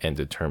hear and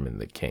determine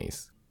the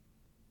case,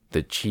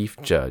 the chief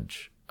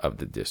judge of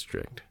the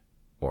district,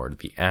 or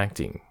the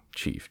acting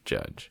chief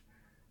judge,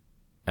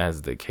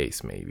 as the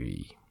case may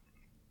be,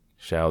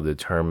 shall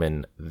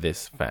determine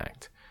this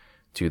fact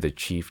to the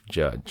chief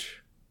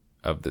judge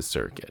of the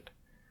circuit,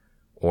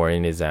 or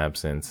in his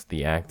absence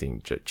the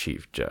acting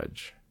chief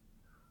judge,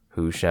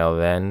 who shall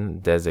then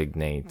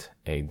designate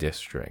a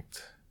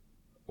district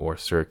or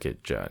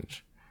circuit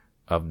judge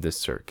of the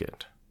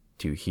circuit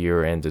to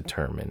hear and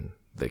determine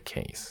the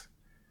case.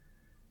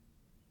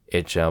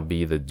 It shall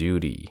be the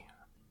duty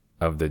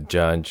of the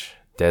judge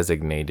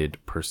designated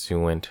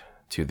pursuant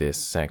to this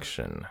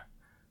section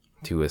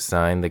to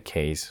assign the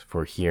case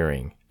for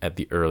hearing at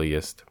the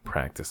earliest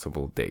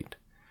practicable date,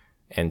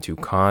 and to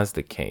cause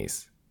the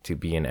case to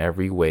be in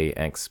every way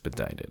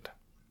expedited.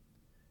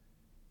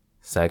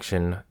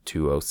 Section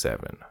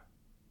 207.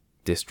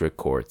 District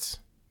Courts,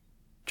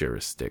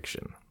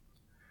 Jurisdiction.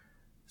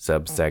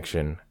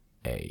 Subsection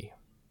A.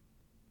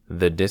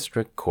 The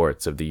District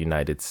Courts of the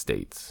United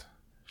States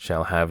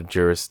shall have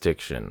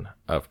jurisdiction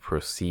of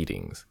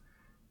proceedings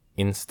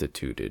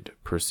instituted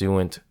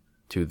pursuant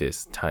to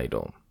this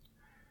title,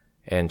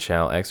 and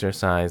shall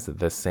exercise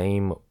the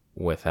same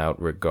without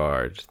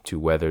regard to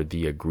whether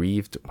the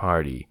aggrieved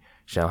party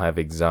shall have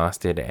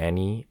exhausted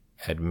any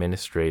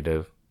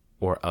administrative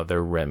or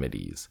other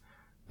remedies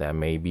that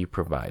may be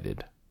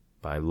provided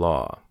by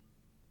law.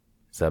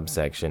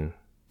 Subsection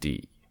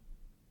D.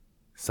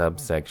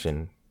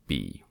 Subsection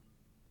B.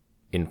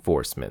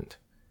 Enforcement.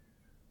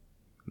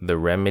 The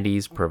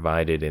remedies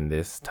provided in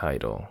this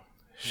title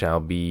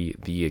shall be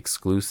the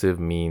exclusive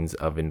means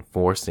of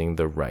enforcing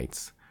the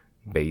rights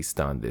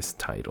based on this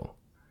title,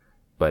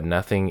 but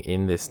nothing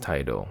in this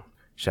title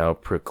shall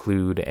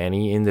preclude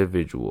any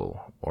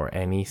individual or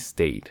any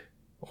state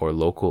or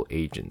local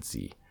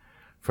agency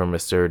from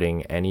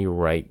asserting any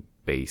right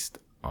based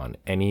on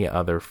any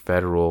other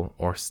federal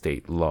or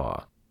state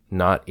law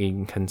not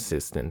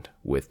inconsistent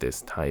with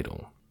this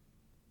title,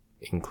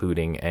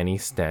 including any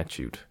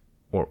statute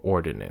or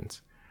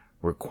ordinance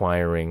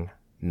requiring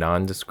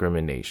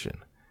non-discrimination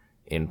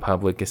in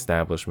public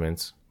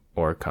establishments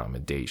or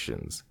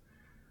accommodations,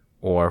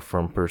 or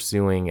from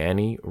pursuing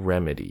any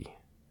remedy,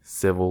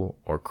 civil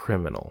or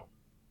criminal,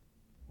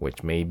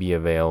 which may be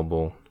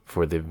available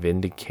for the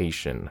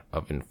vindication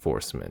of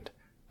enforcement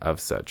of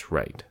such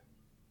right.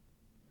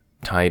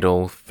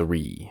 Title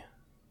III.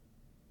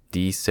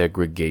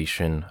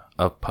 Desegregation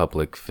of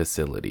Public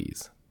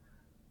Facilities.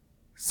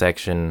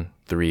 Section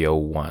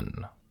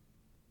 301.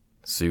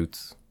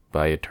 Suits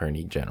by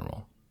Attorney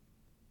General.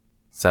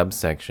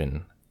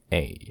 Subsection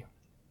A.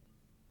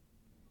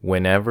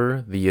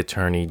 Whenever the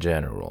Attorney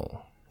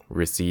General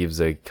receives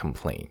a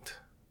complaint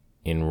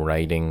in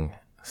writing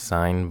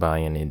signed by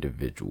an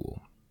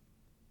individual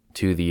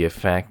to the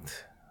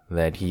effect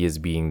that he is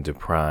being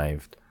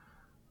deprived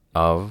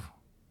of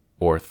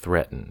or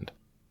threatened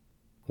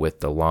with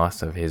the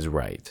loss of his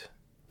right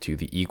to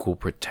the equal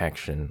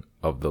protection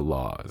of the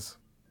laws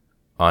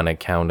on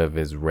account of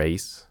his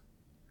race,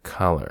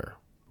 color,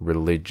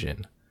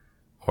 religion,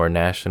 or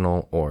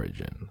national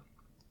origin,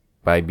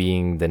 by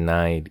being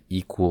denied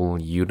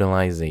equal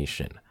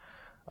utilization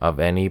of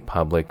any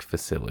public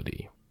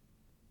facility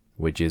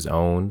which is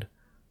owned,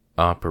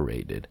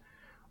 operated,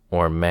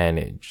 or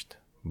managed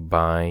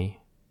by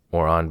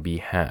or on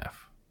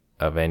behalf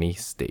of any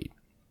state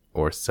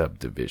or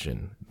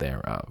subdivision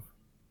thereof,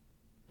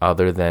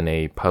 other than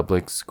a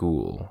public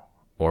school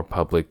or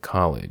public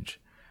college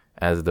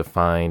as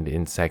defined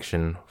in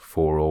Section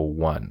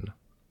 401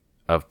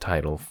 of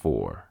Title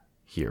IV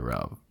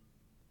hereof,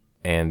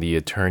 and the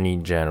Attorney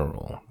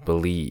General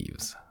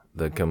believes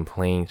the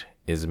complaint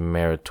is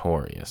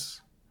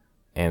meritorious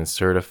and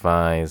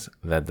certifies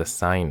that the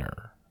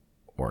signer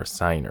or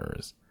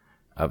signers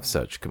of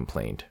such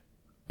complaint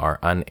are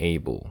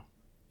unable,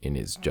 in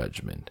his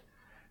judgment,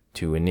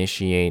 to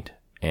initiate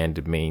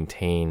and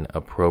maintain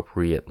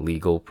appropriate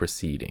legal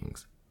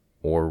proceedings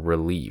or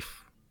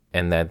relief,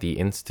 and that the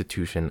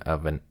institution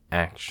of an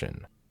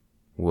action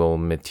will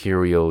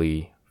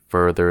materially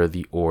further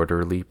the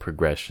orderly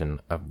progression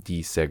of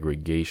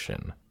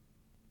desegregation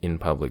in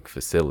public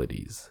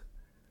facilities,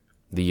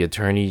 the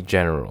Attorney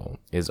General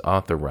is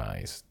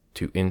authorized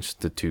to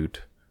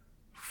institute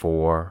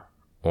for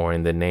or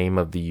in the name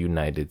of the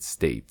United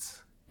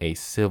States a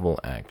civil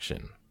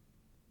action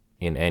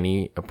in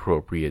any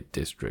appropriate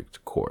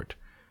district court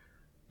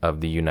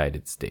of the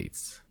United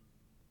States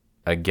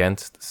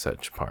against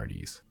such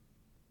parties,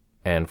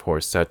 and for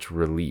such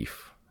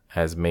relief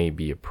as may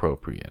be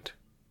appropriate,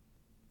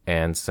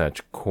 and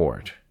such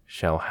court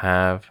shall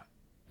have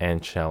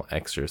and shall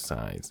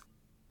exercise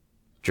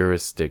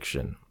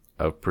jurisdiction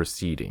of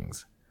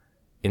proceedings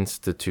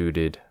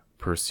instituted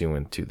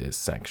pursuant to this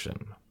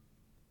section.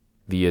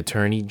 The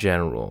Attorney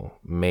General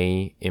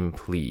may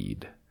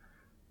implead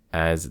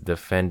as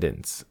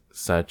defendants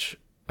such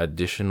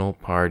additional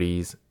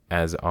parties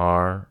as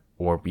are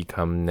or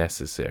become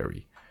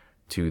necessary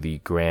to the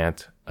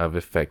grant of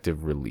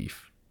effective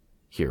relief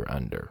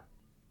hereunder.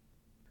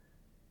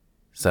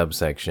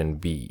 Subsection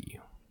B.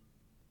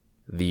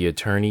 The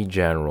Attorney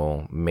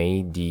General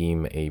may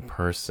deem a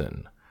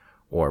person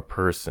or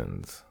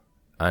persons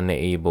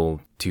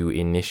unable to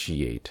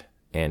initiate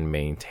and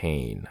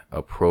maintain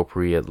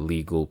appropriate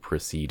legal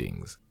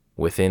proceedings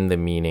within the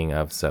meaning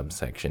of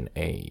subsection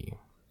A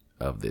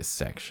of this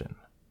section,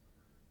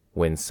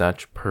 when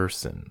such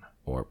person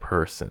or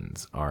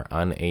persons are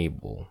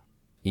unable,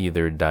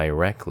 either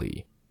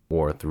directly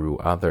or through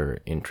other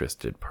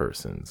interested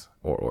persons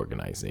or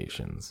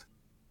organizations,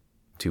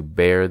 to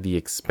bear the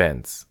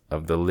expense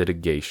of the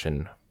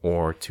litigation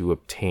or to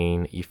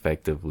obtain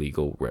effective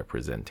legal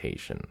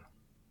representation,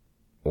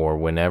 or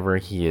whenever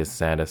he is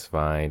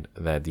satisfied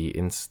that the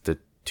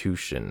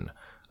institution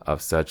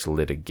of such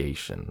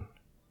litigation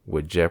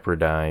would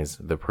jeopardize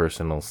the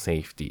personal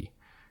safety,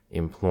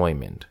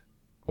 employment,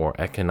 or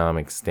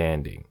economic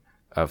standing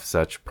of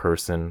such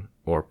person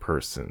or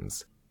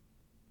persons,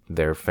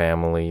 their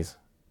families,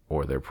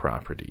 or their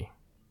property.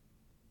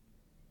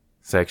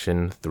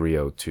 Section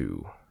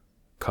 302.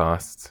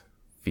 Costs,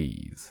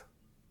 fees.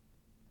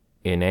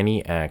 In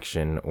any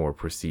action or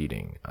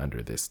proceeding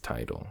under this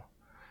title,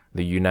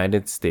 the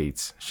United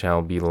States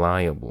shall be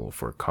liable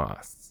for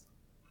costs,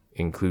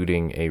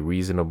 including a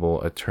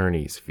reasonable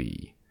attorney's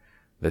fee,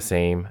 the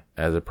same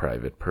as a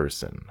private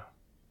person.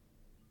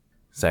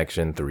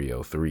 Section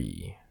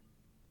 303.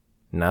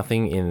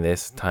 Nothing in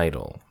this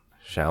title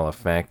shall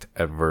affect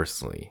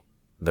adversely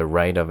the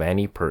right of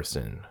any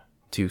person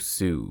to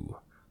sue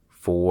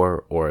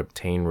for or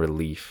obtain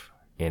relief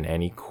in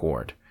any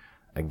court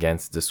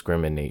against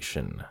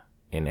discrimination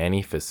in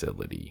any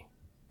facility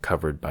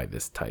covered by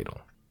this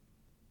title.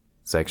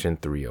 Section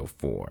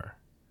 304.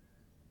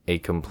 A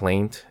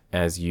complaint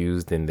as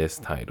used in this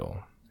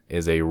title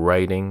is a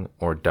writing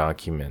or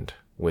document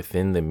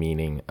within the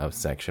meaning of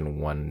Section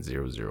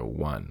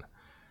 1001,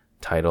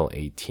 Title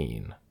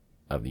 18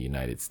 of the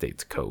United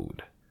States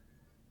Code.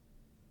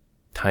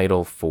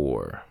 Title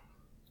 4.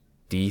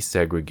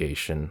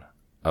 Desegregation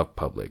of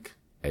Public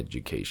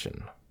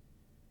Education.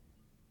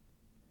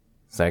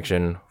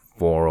 Section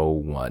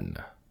 401.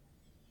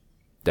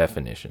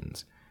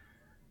 Definitions.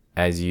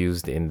 As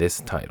used in this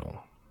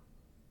title.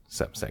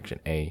 Subsection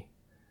A.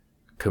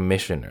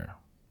 Commissioner,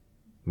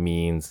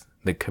 means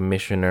the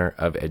Commissioner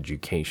of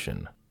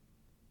Education.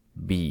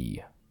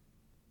 B.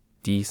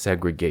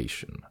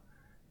 Desegregation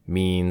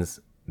means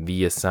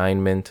the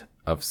assignment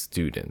of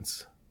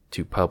students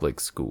to public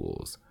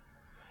schools,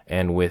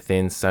 and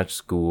within such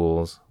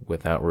schools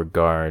without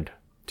regard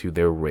to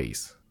their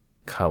race,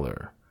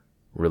 color,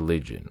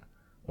 religion,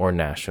 or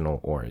national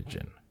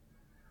origin.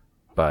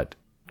 But,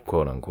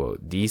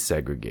 quote-unquote,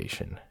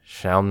 desegregation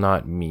shall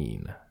not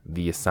mean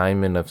the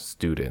assignment of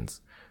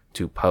students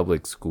to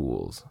public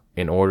schools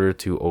in order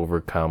to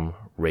overcome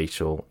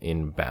racial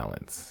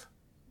imbalance.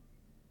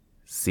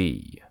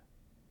 C.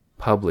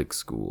 Public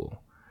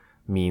school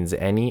means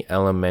any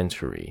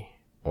elementary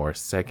or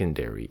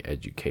secondary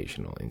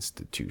educational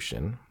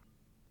institution,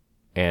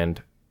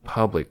 and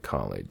public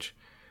college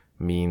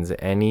means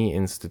any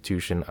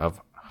institution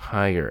of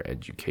higher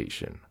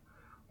education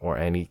or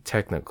any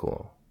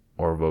technical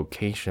or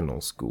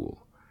vocational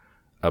school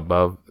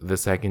above the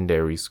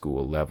secondary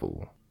school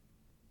level,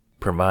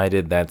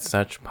 provided that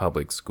such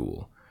public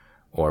school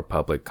or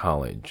public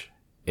college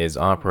is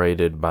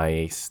operated by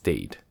a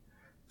state,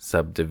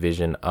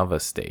 subdivision of a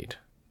state,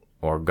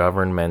 or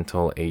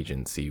governmental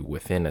agency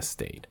within a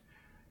state,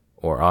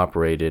 or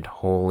operated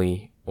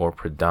wholly or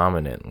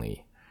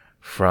predominantly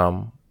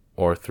from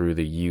or through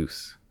the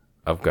use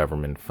of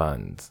government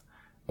funds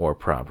or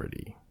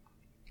property,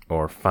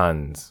 or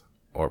funds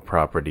or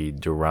property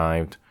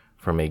derived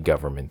from a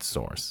government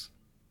source.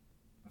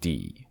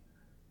 D.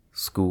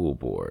 School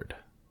board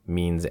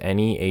means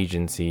any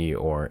agency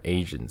or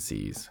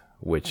agencies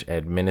which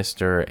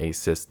administer a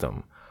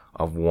system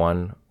of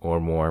one or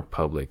more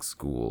public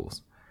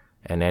schools,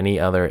 and any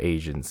other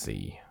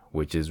agency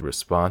which is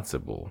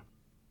responsible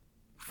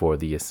for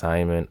the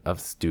assignment of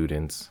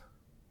students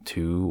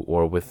to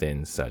or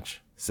within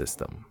such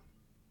system.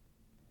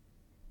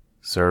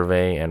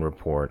 Survey and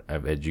report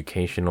of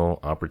educational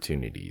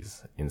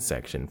opportunities in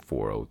Section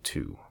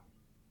 402.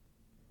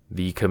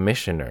 The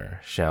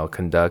Commissioner shall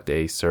conduct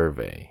a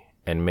survey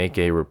and make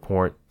a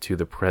report to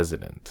the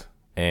President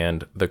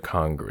and the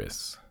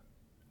Congress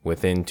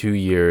within 2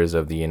 years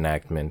of the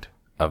enactment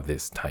of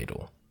this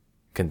title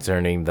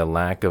concerning the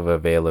lack of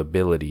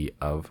availability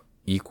of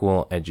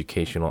equal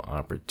educational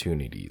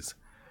opportunities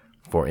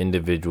for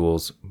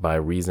individuals by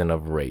reason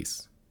of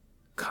race,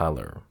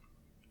 color,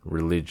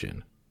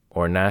 religion,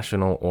 or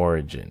national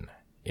origin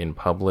in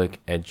public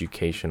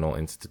educational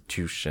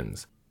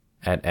institutions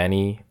at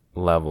any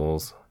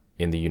levels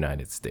in the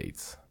United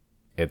States,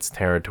 its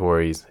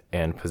territories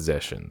and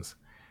possessions,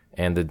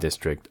 and the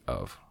District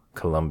of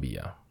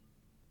Columbia.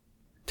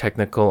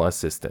 Technical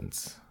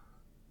assistance.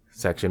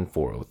 Section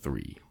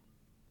 403.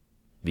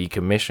 The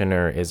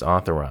Commissioner is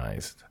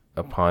authorized,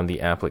 upon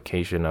the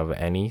application of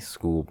any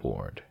school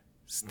board,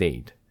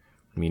 state,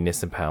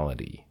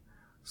 municipality,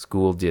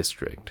 school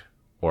district,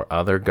 or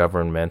other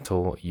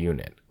governmental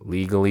unit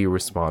legally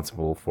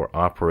responsible for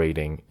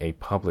operating a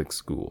public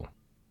school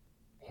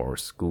or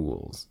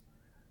schools,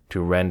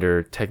 to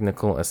render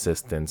technical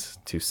assistance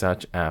to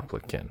such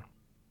applicant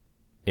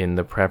in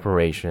the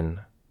preparation,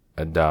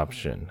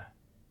 adoption,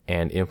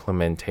 and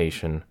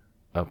implementation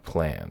of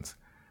plans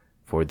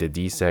for the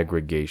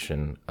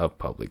desegregation of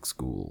public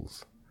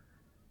schools.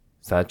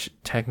 Such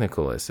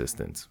technical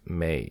assistance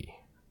may,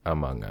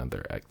 among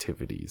other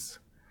activities,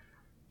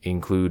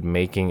 include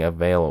making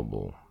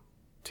available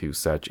to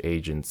such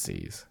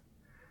agencies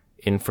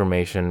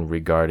information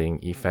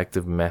regarding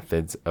effective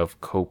methods of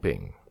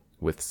coping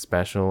with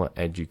special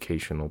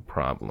educational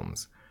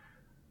problems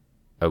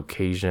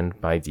occasioned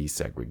by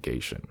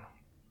desegregation,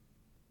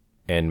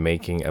 and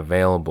making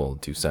available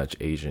to such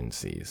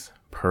agencies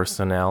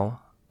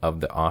personnel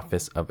of the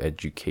Office of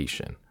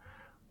Education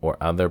or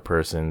other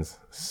persons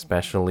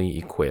specially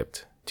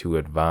equipped to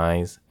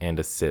advise and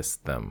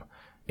assist them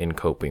in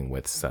coping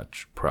with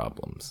such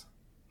problems.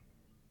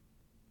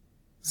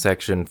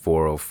 Section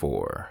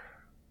 404.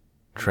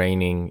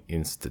 Training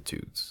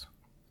Institutes.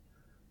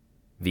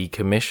 The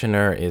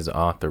Commissioner is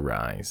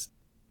authorized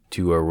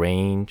to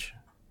arrange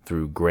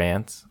through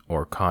grants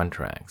or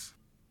contracts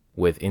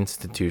with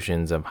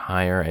institutions of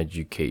higher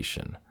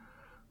education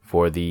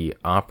for the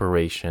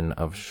operation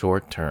of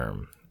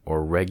short-term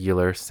or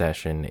regular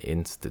session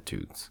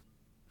institutes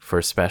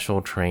for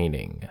special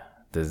training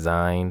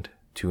designed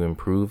to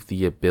improve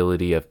the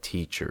ability of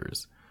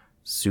teachers,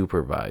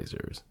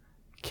 supervisors,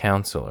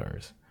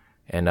 counselors,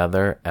 and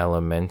other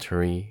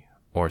elementary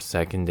or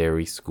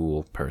secondary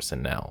school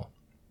personnel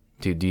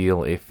to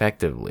deal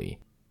effectively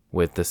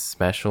with the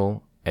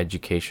special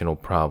educational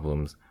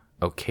problems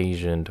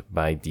occasioned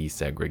by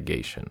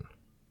desegregation.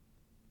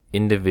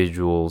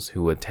 Individuals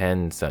who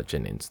attend such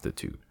an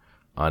institute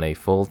on a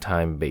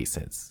full-time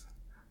basis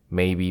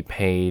may be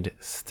paid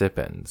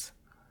stipends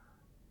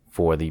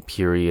for the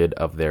period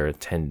of their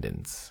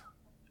attendance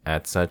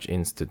at such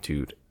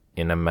institute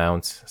in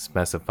amounts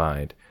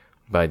specified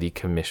by the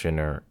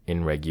Commissioner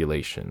in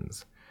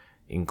regulations,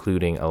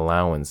 including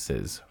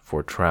allowances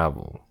for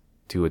travel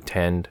to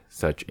attend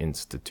such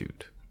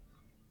institute.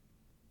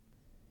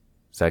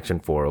 Section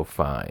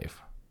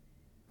 405.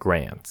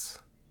 Grants.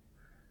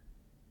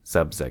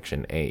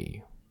 Subsection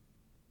A.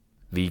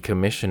 The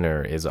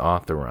commissioner is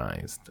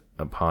authorized,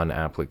 upon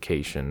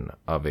application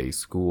of a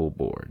school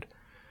board,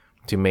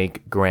 to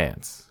make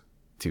grants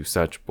to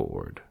such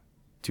board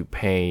to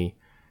pay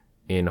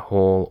in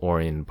whole or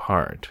in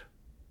part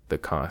the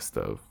cost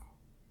of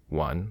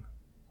 1.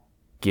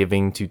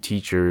 Giving to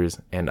teachers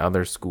and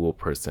other school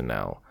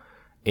personnel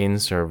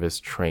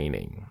in-service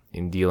training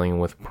in dealing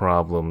with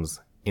problems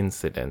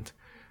incident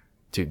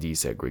to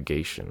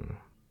desegregation,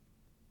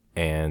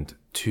 and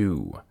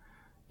 2.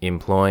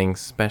 Employing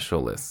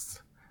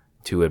specialists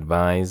to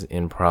advise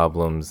in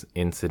problems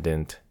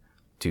incident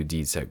to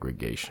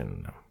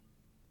desegregation.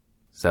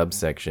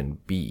 Subsection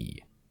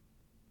B.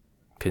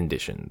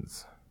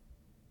 Conditions.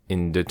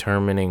 In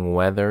determining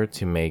whether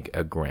to make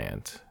a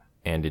grant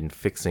and in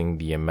fixing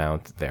the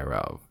amount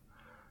thereof,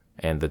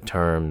 and the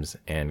terms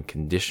and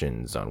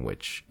conditions on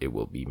which it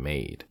will be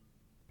made,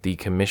 the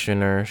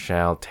commissioner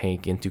shall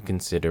take into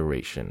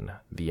consideration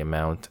the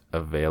amount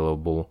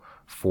available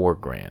for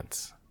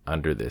grants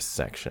under this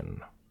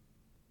section,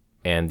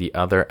 and the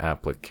other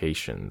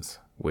applications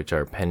which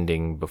are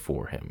pending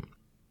before him,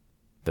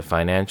 the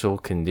financial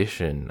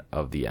condition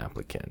of the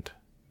applicant,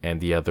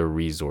 and the other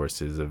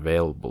resources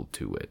available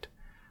to it,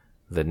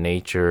 the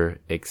nature,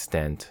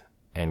 extent,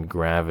 and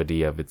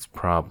gravity of its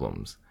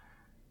problems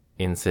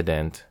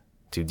incident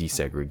to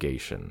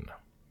desegregation,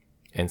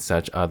 and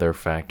such other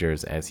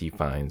factors as he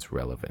finds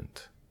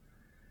relevant.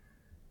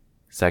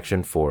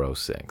 Section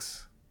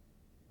 406.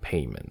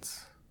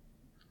 Payments.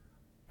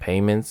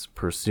 Payments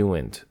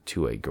pursuant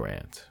to a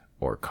grant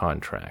or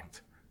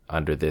contract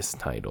under this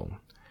title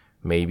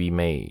may be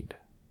made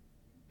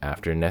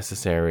after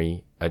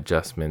necessary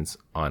adjustments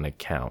on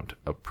account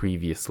of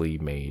previously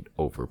made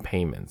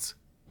overpayments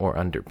or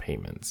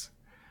underpayments,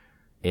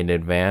 in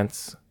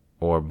advance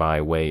or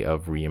by way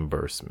of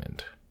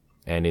reimbursement,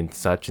 and in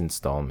such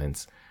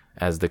installments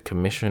as the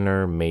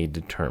commissioner may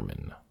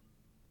determine.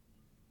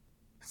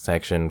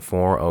 Section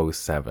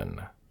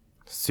 407.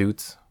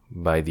 Suits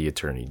by the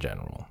Attorney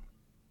General.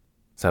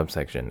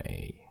 Subsection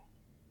A.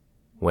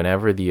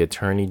 Whenever the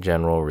Attorney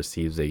General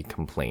receives a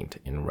complaint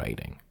in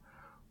writing,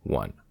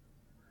 1.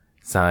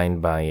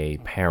 Signed by a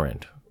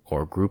parent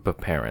or group of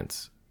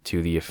parents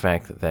to the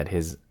effect that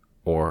his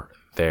or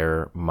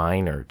their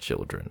minor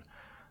children,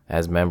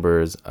 as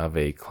members of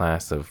a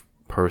class of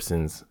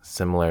persons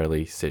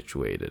similarly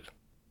situated,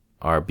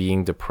 are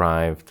being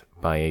deprived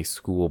by a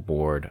school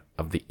board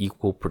of the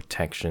equal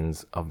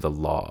protections of the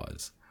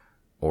laws,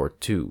 or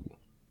 2.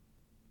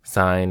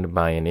 Signed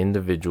by an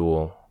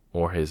individual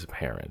or his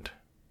parent,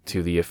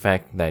 to the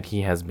effect that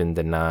he has been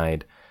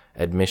denied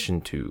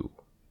admission to,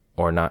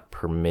 or not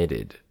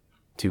permitted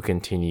to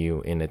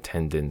continue in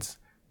attendance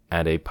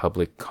at a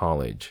public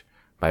college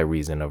by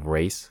reason of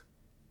race,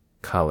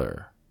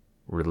 color,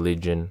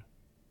 religion,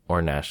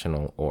 or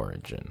national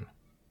origin.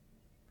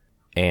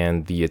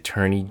 And the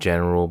Attorney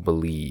General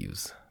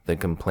believes the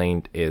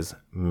complaint is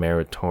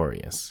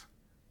meritorious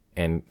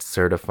and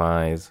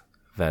certifies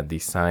that the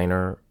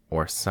signer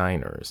or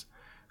signers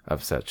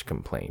of such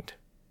complaint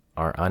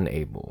are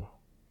unable,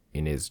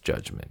 in his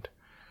judgment,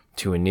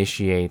 to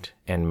initiate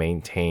and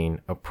maintain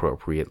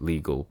appropriate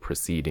legal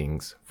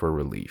proceedings for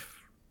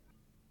relief,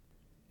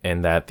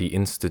 and that the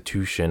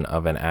institution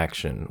of an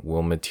action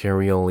will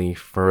materially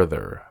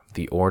further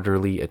the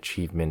orderly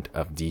achievement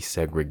of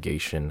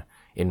desegregation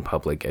in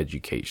public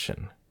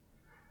education.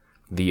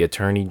 The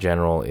Attorney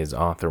General is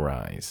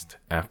authorized,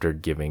 after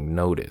giving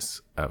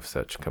notice of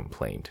such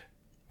complaint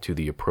to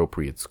the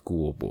appropriate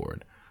school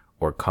board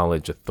or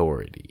college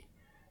authority,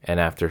 and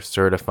after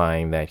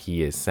certifying that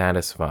he is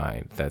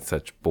satisfied that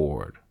such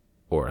board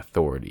or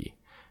authority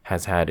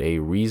has had a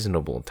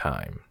reasonable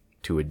time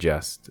to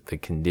adjust the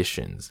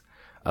conditions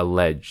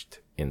alleged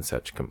in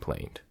such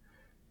complaint,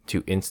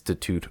 to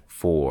institute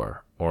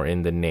for or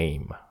in the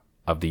name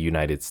of the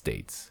United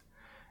States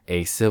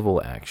a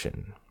civil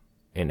action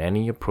in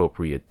any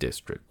appropriate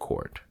district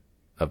court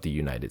of the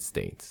United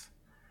States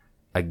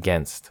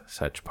against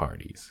such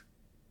parties,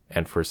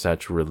 and for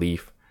such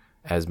relief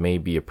as may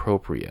be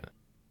appropriate,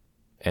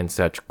 and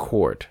such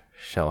court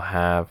shall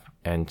have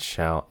and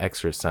shall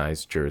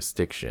exercise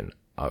jurisdiction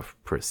of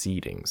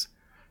proceedings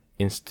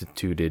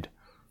instituted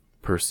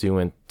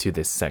pursuant to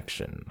this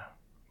section,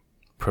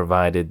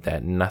 provided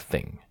that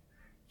nothing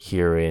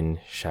herein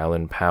shall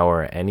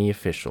empower any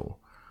official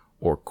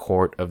or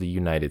court of the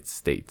United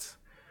States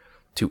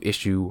to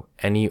issue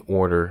any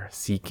order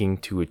seeking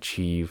to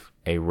achieve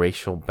a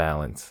racial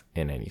balance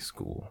in any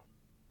school,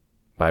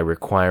 by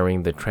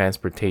requiring the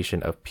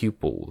transportation of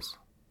pupils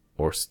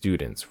or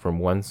students from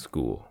one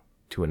school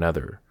to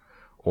another,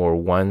 or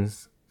one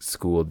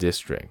school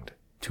district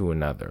to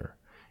another,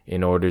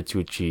 in order to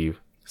achieve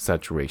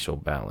such racial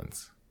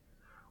balance,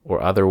 or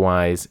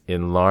otherwise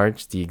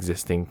enlarge the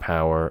existing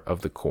power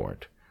of the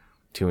court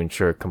to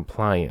ensure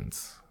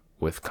compliance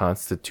with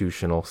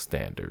constitutional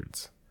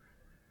standards.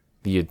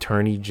 The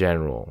Attorney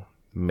General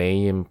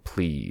may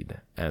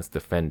implead as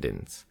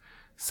defendants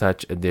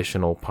such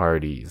additional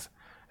parties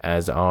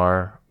as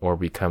are or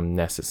become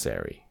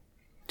necessary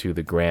to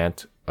the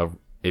grant of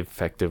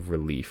effective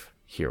relief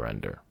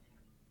hereunder.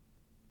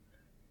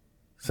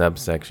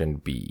 Subsection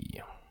B.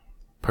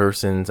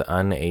 Persons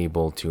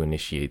unable to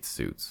initiate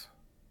suits.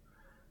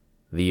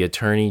 The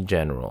Attorney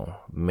General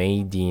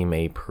may deem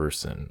a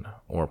person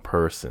or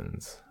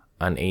persons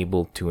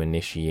unable to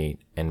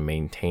initiate and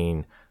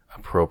maintain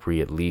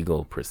appropriate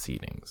legal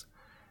proceedings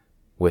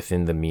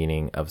within the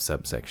meaning of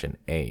subsection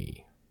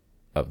A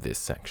of this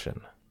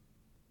section.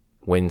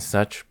 When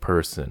such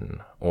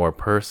person or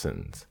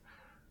persons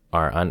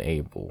are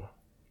unable,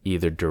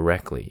 either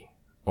directly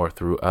or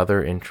through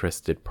other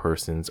interested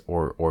persons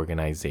or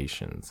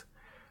organizations,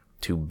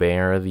 to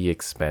bear the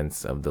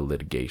expense of the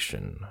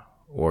litigation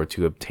or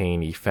to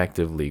obtain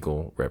effective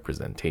legal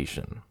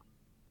representation,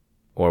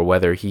 or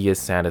whether he is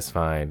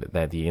satisfied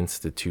that the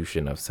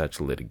institution of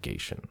such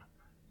litigation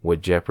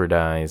would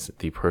jeopardize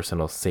the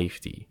personal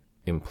safety,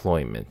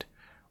 employment,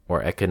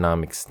 or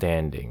economic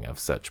standing of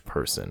such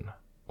person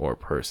or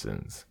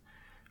persons,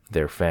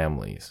 their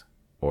families,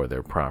 or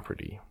their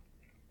property.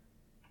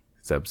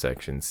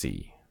 Subsection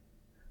C.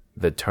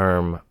 The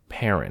term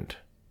parent,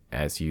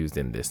 as used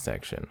in this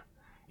section,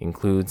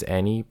 includes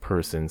any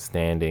person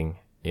standing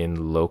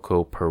in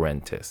loco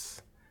parentis,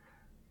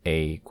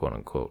 a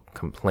quote-unquote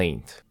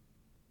complaint,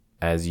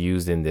 as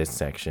used in this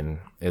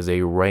section, is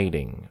a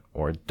writing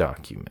or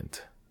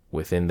document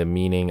within the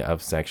meaning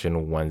of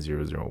Section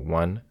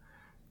 1001,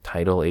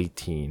 Title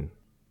 18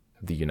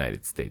 of the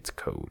United States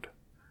Code.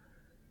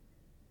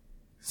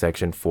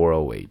 Section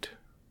 408.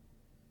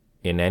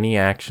 In any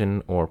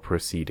action or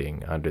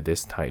proceeding under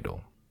this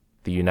title,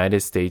 the United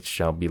States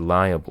shall be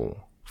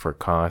liable for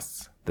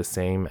costs the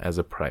same as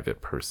a private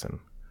person.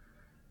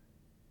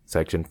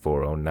 Section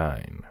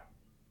 409.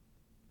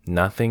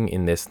 Nothing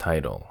in this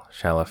title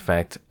shall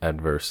affect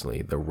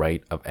adversely the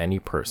right of any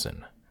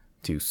person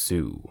to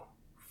sue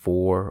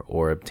for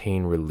or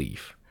obtain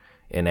relief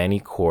in any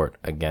court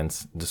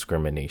against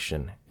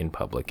discrimination in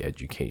public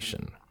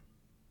education.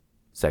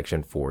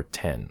 Section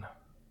 410.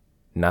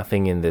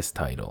 Nothing in this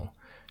title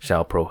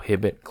shall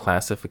prohibit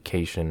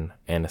classification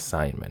and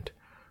assignment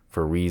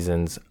for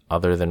reasons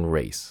other than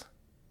race,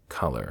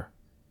 color,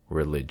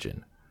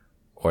 religion,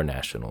 or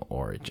national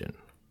origin.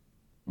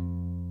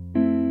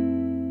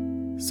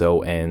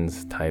 So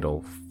ends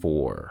Title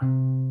IV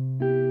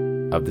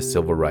of the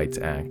Civil Rights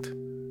Act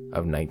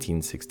of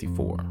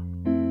 1964.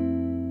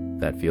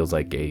 That feels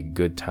like a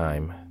good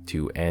time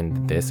to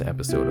end this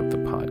episode of the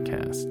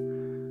podcast.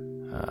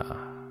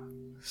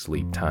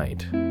 Sleep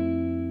tight,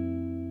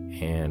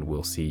 and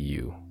we'll see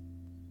you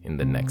in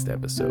the next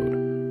episode,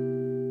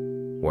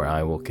 where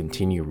I will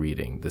continue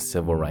reading the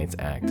Civil Rights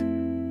Act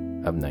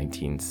of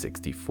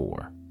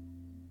 1964,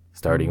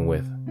 starting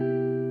with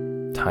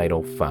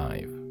Title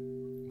V,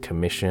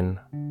 Commission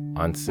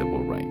on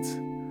Civil Rights.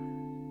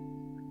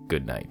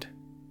 Good night.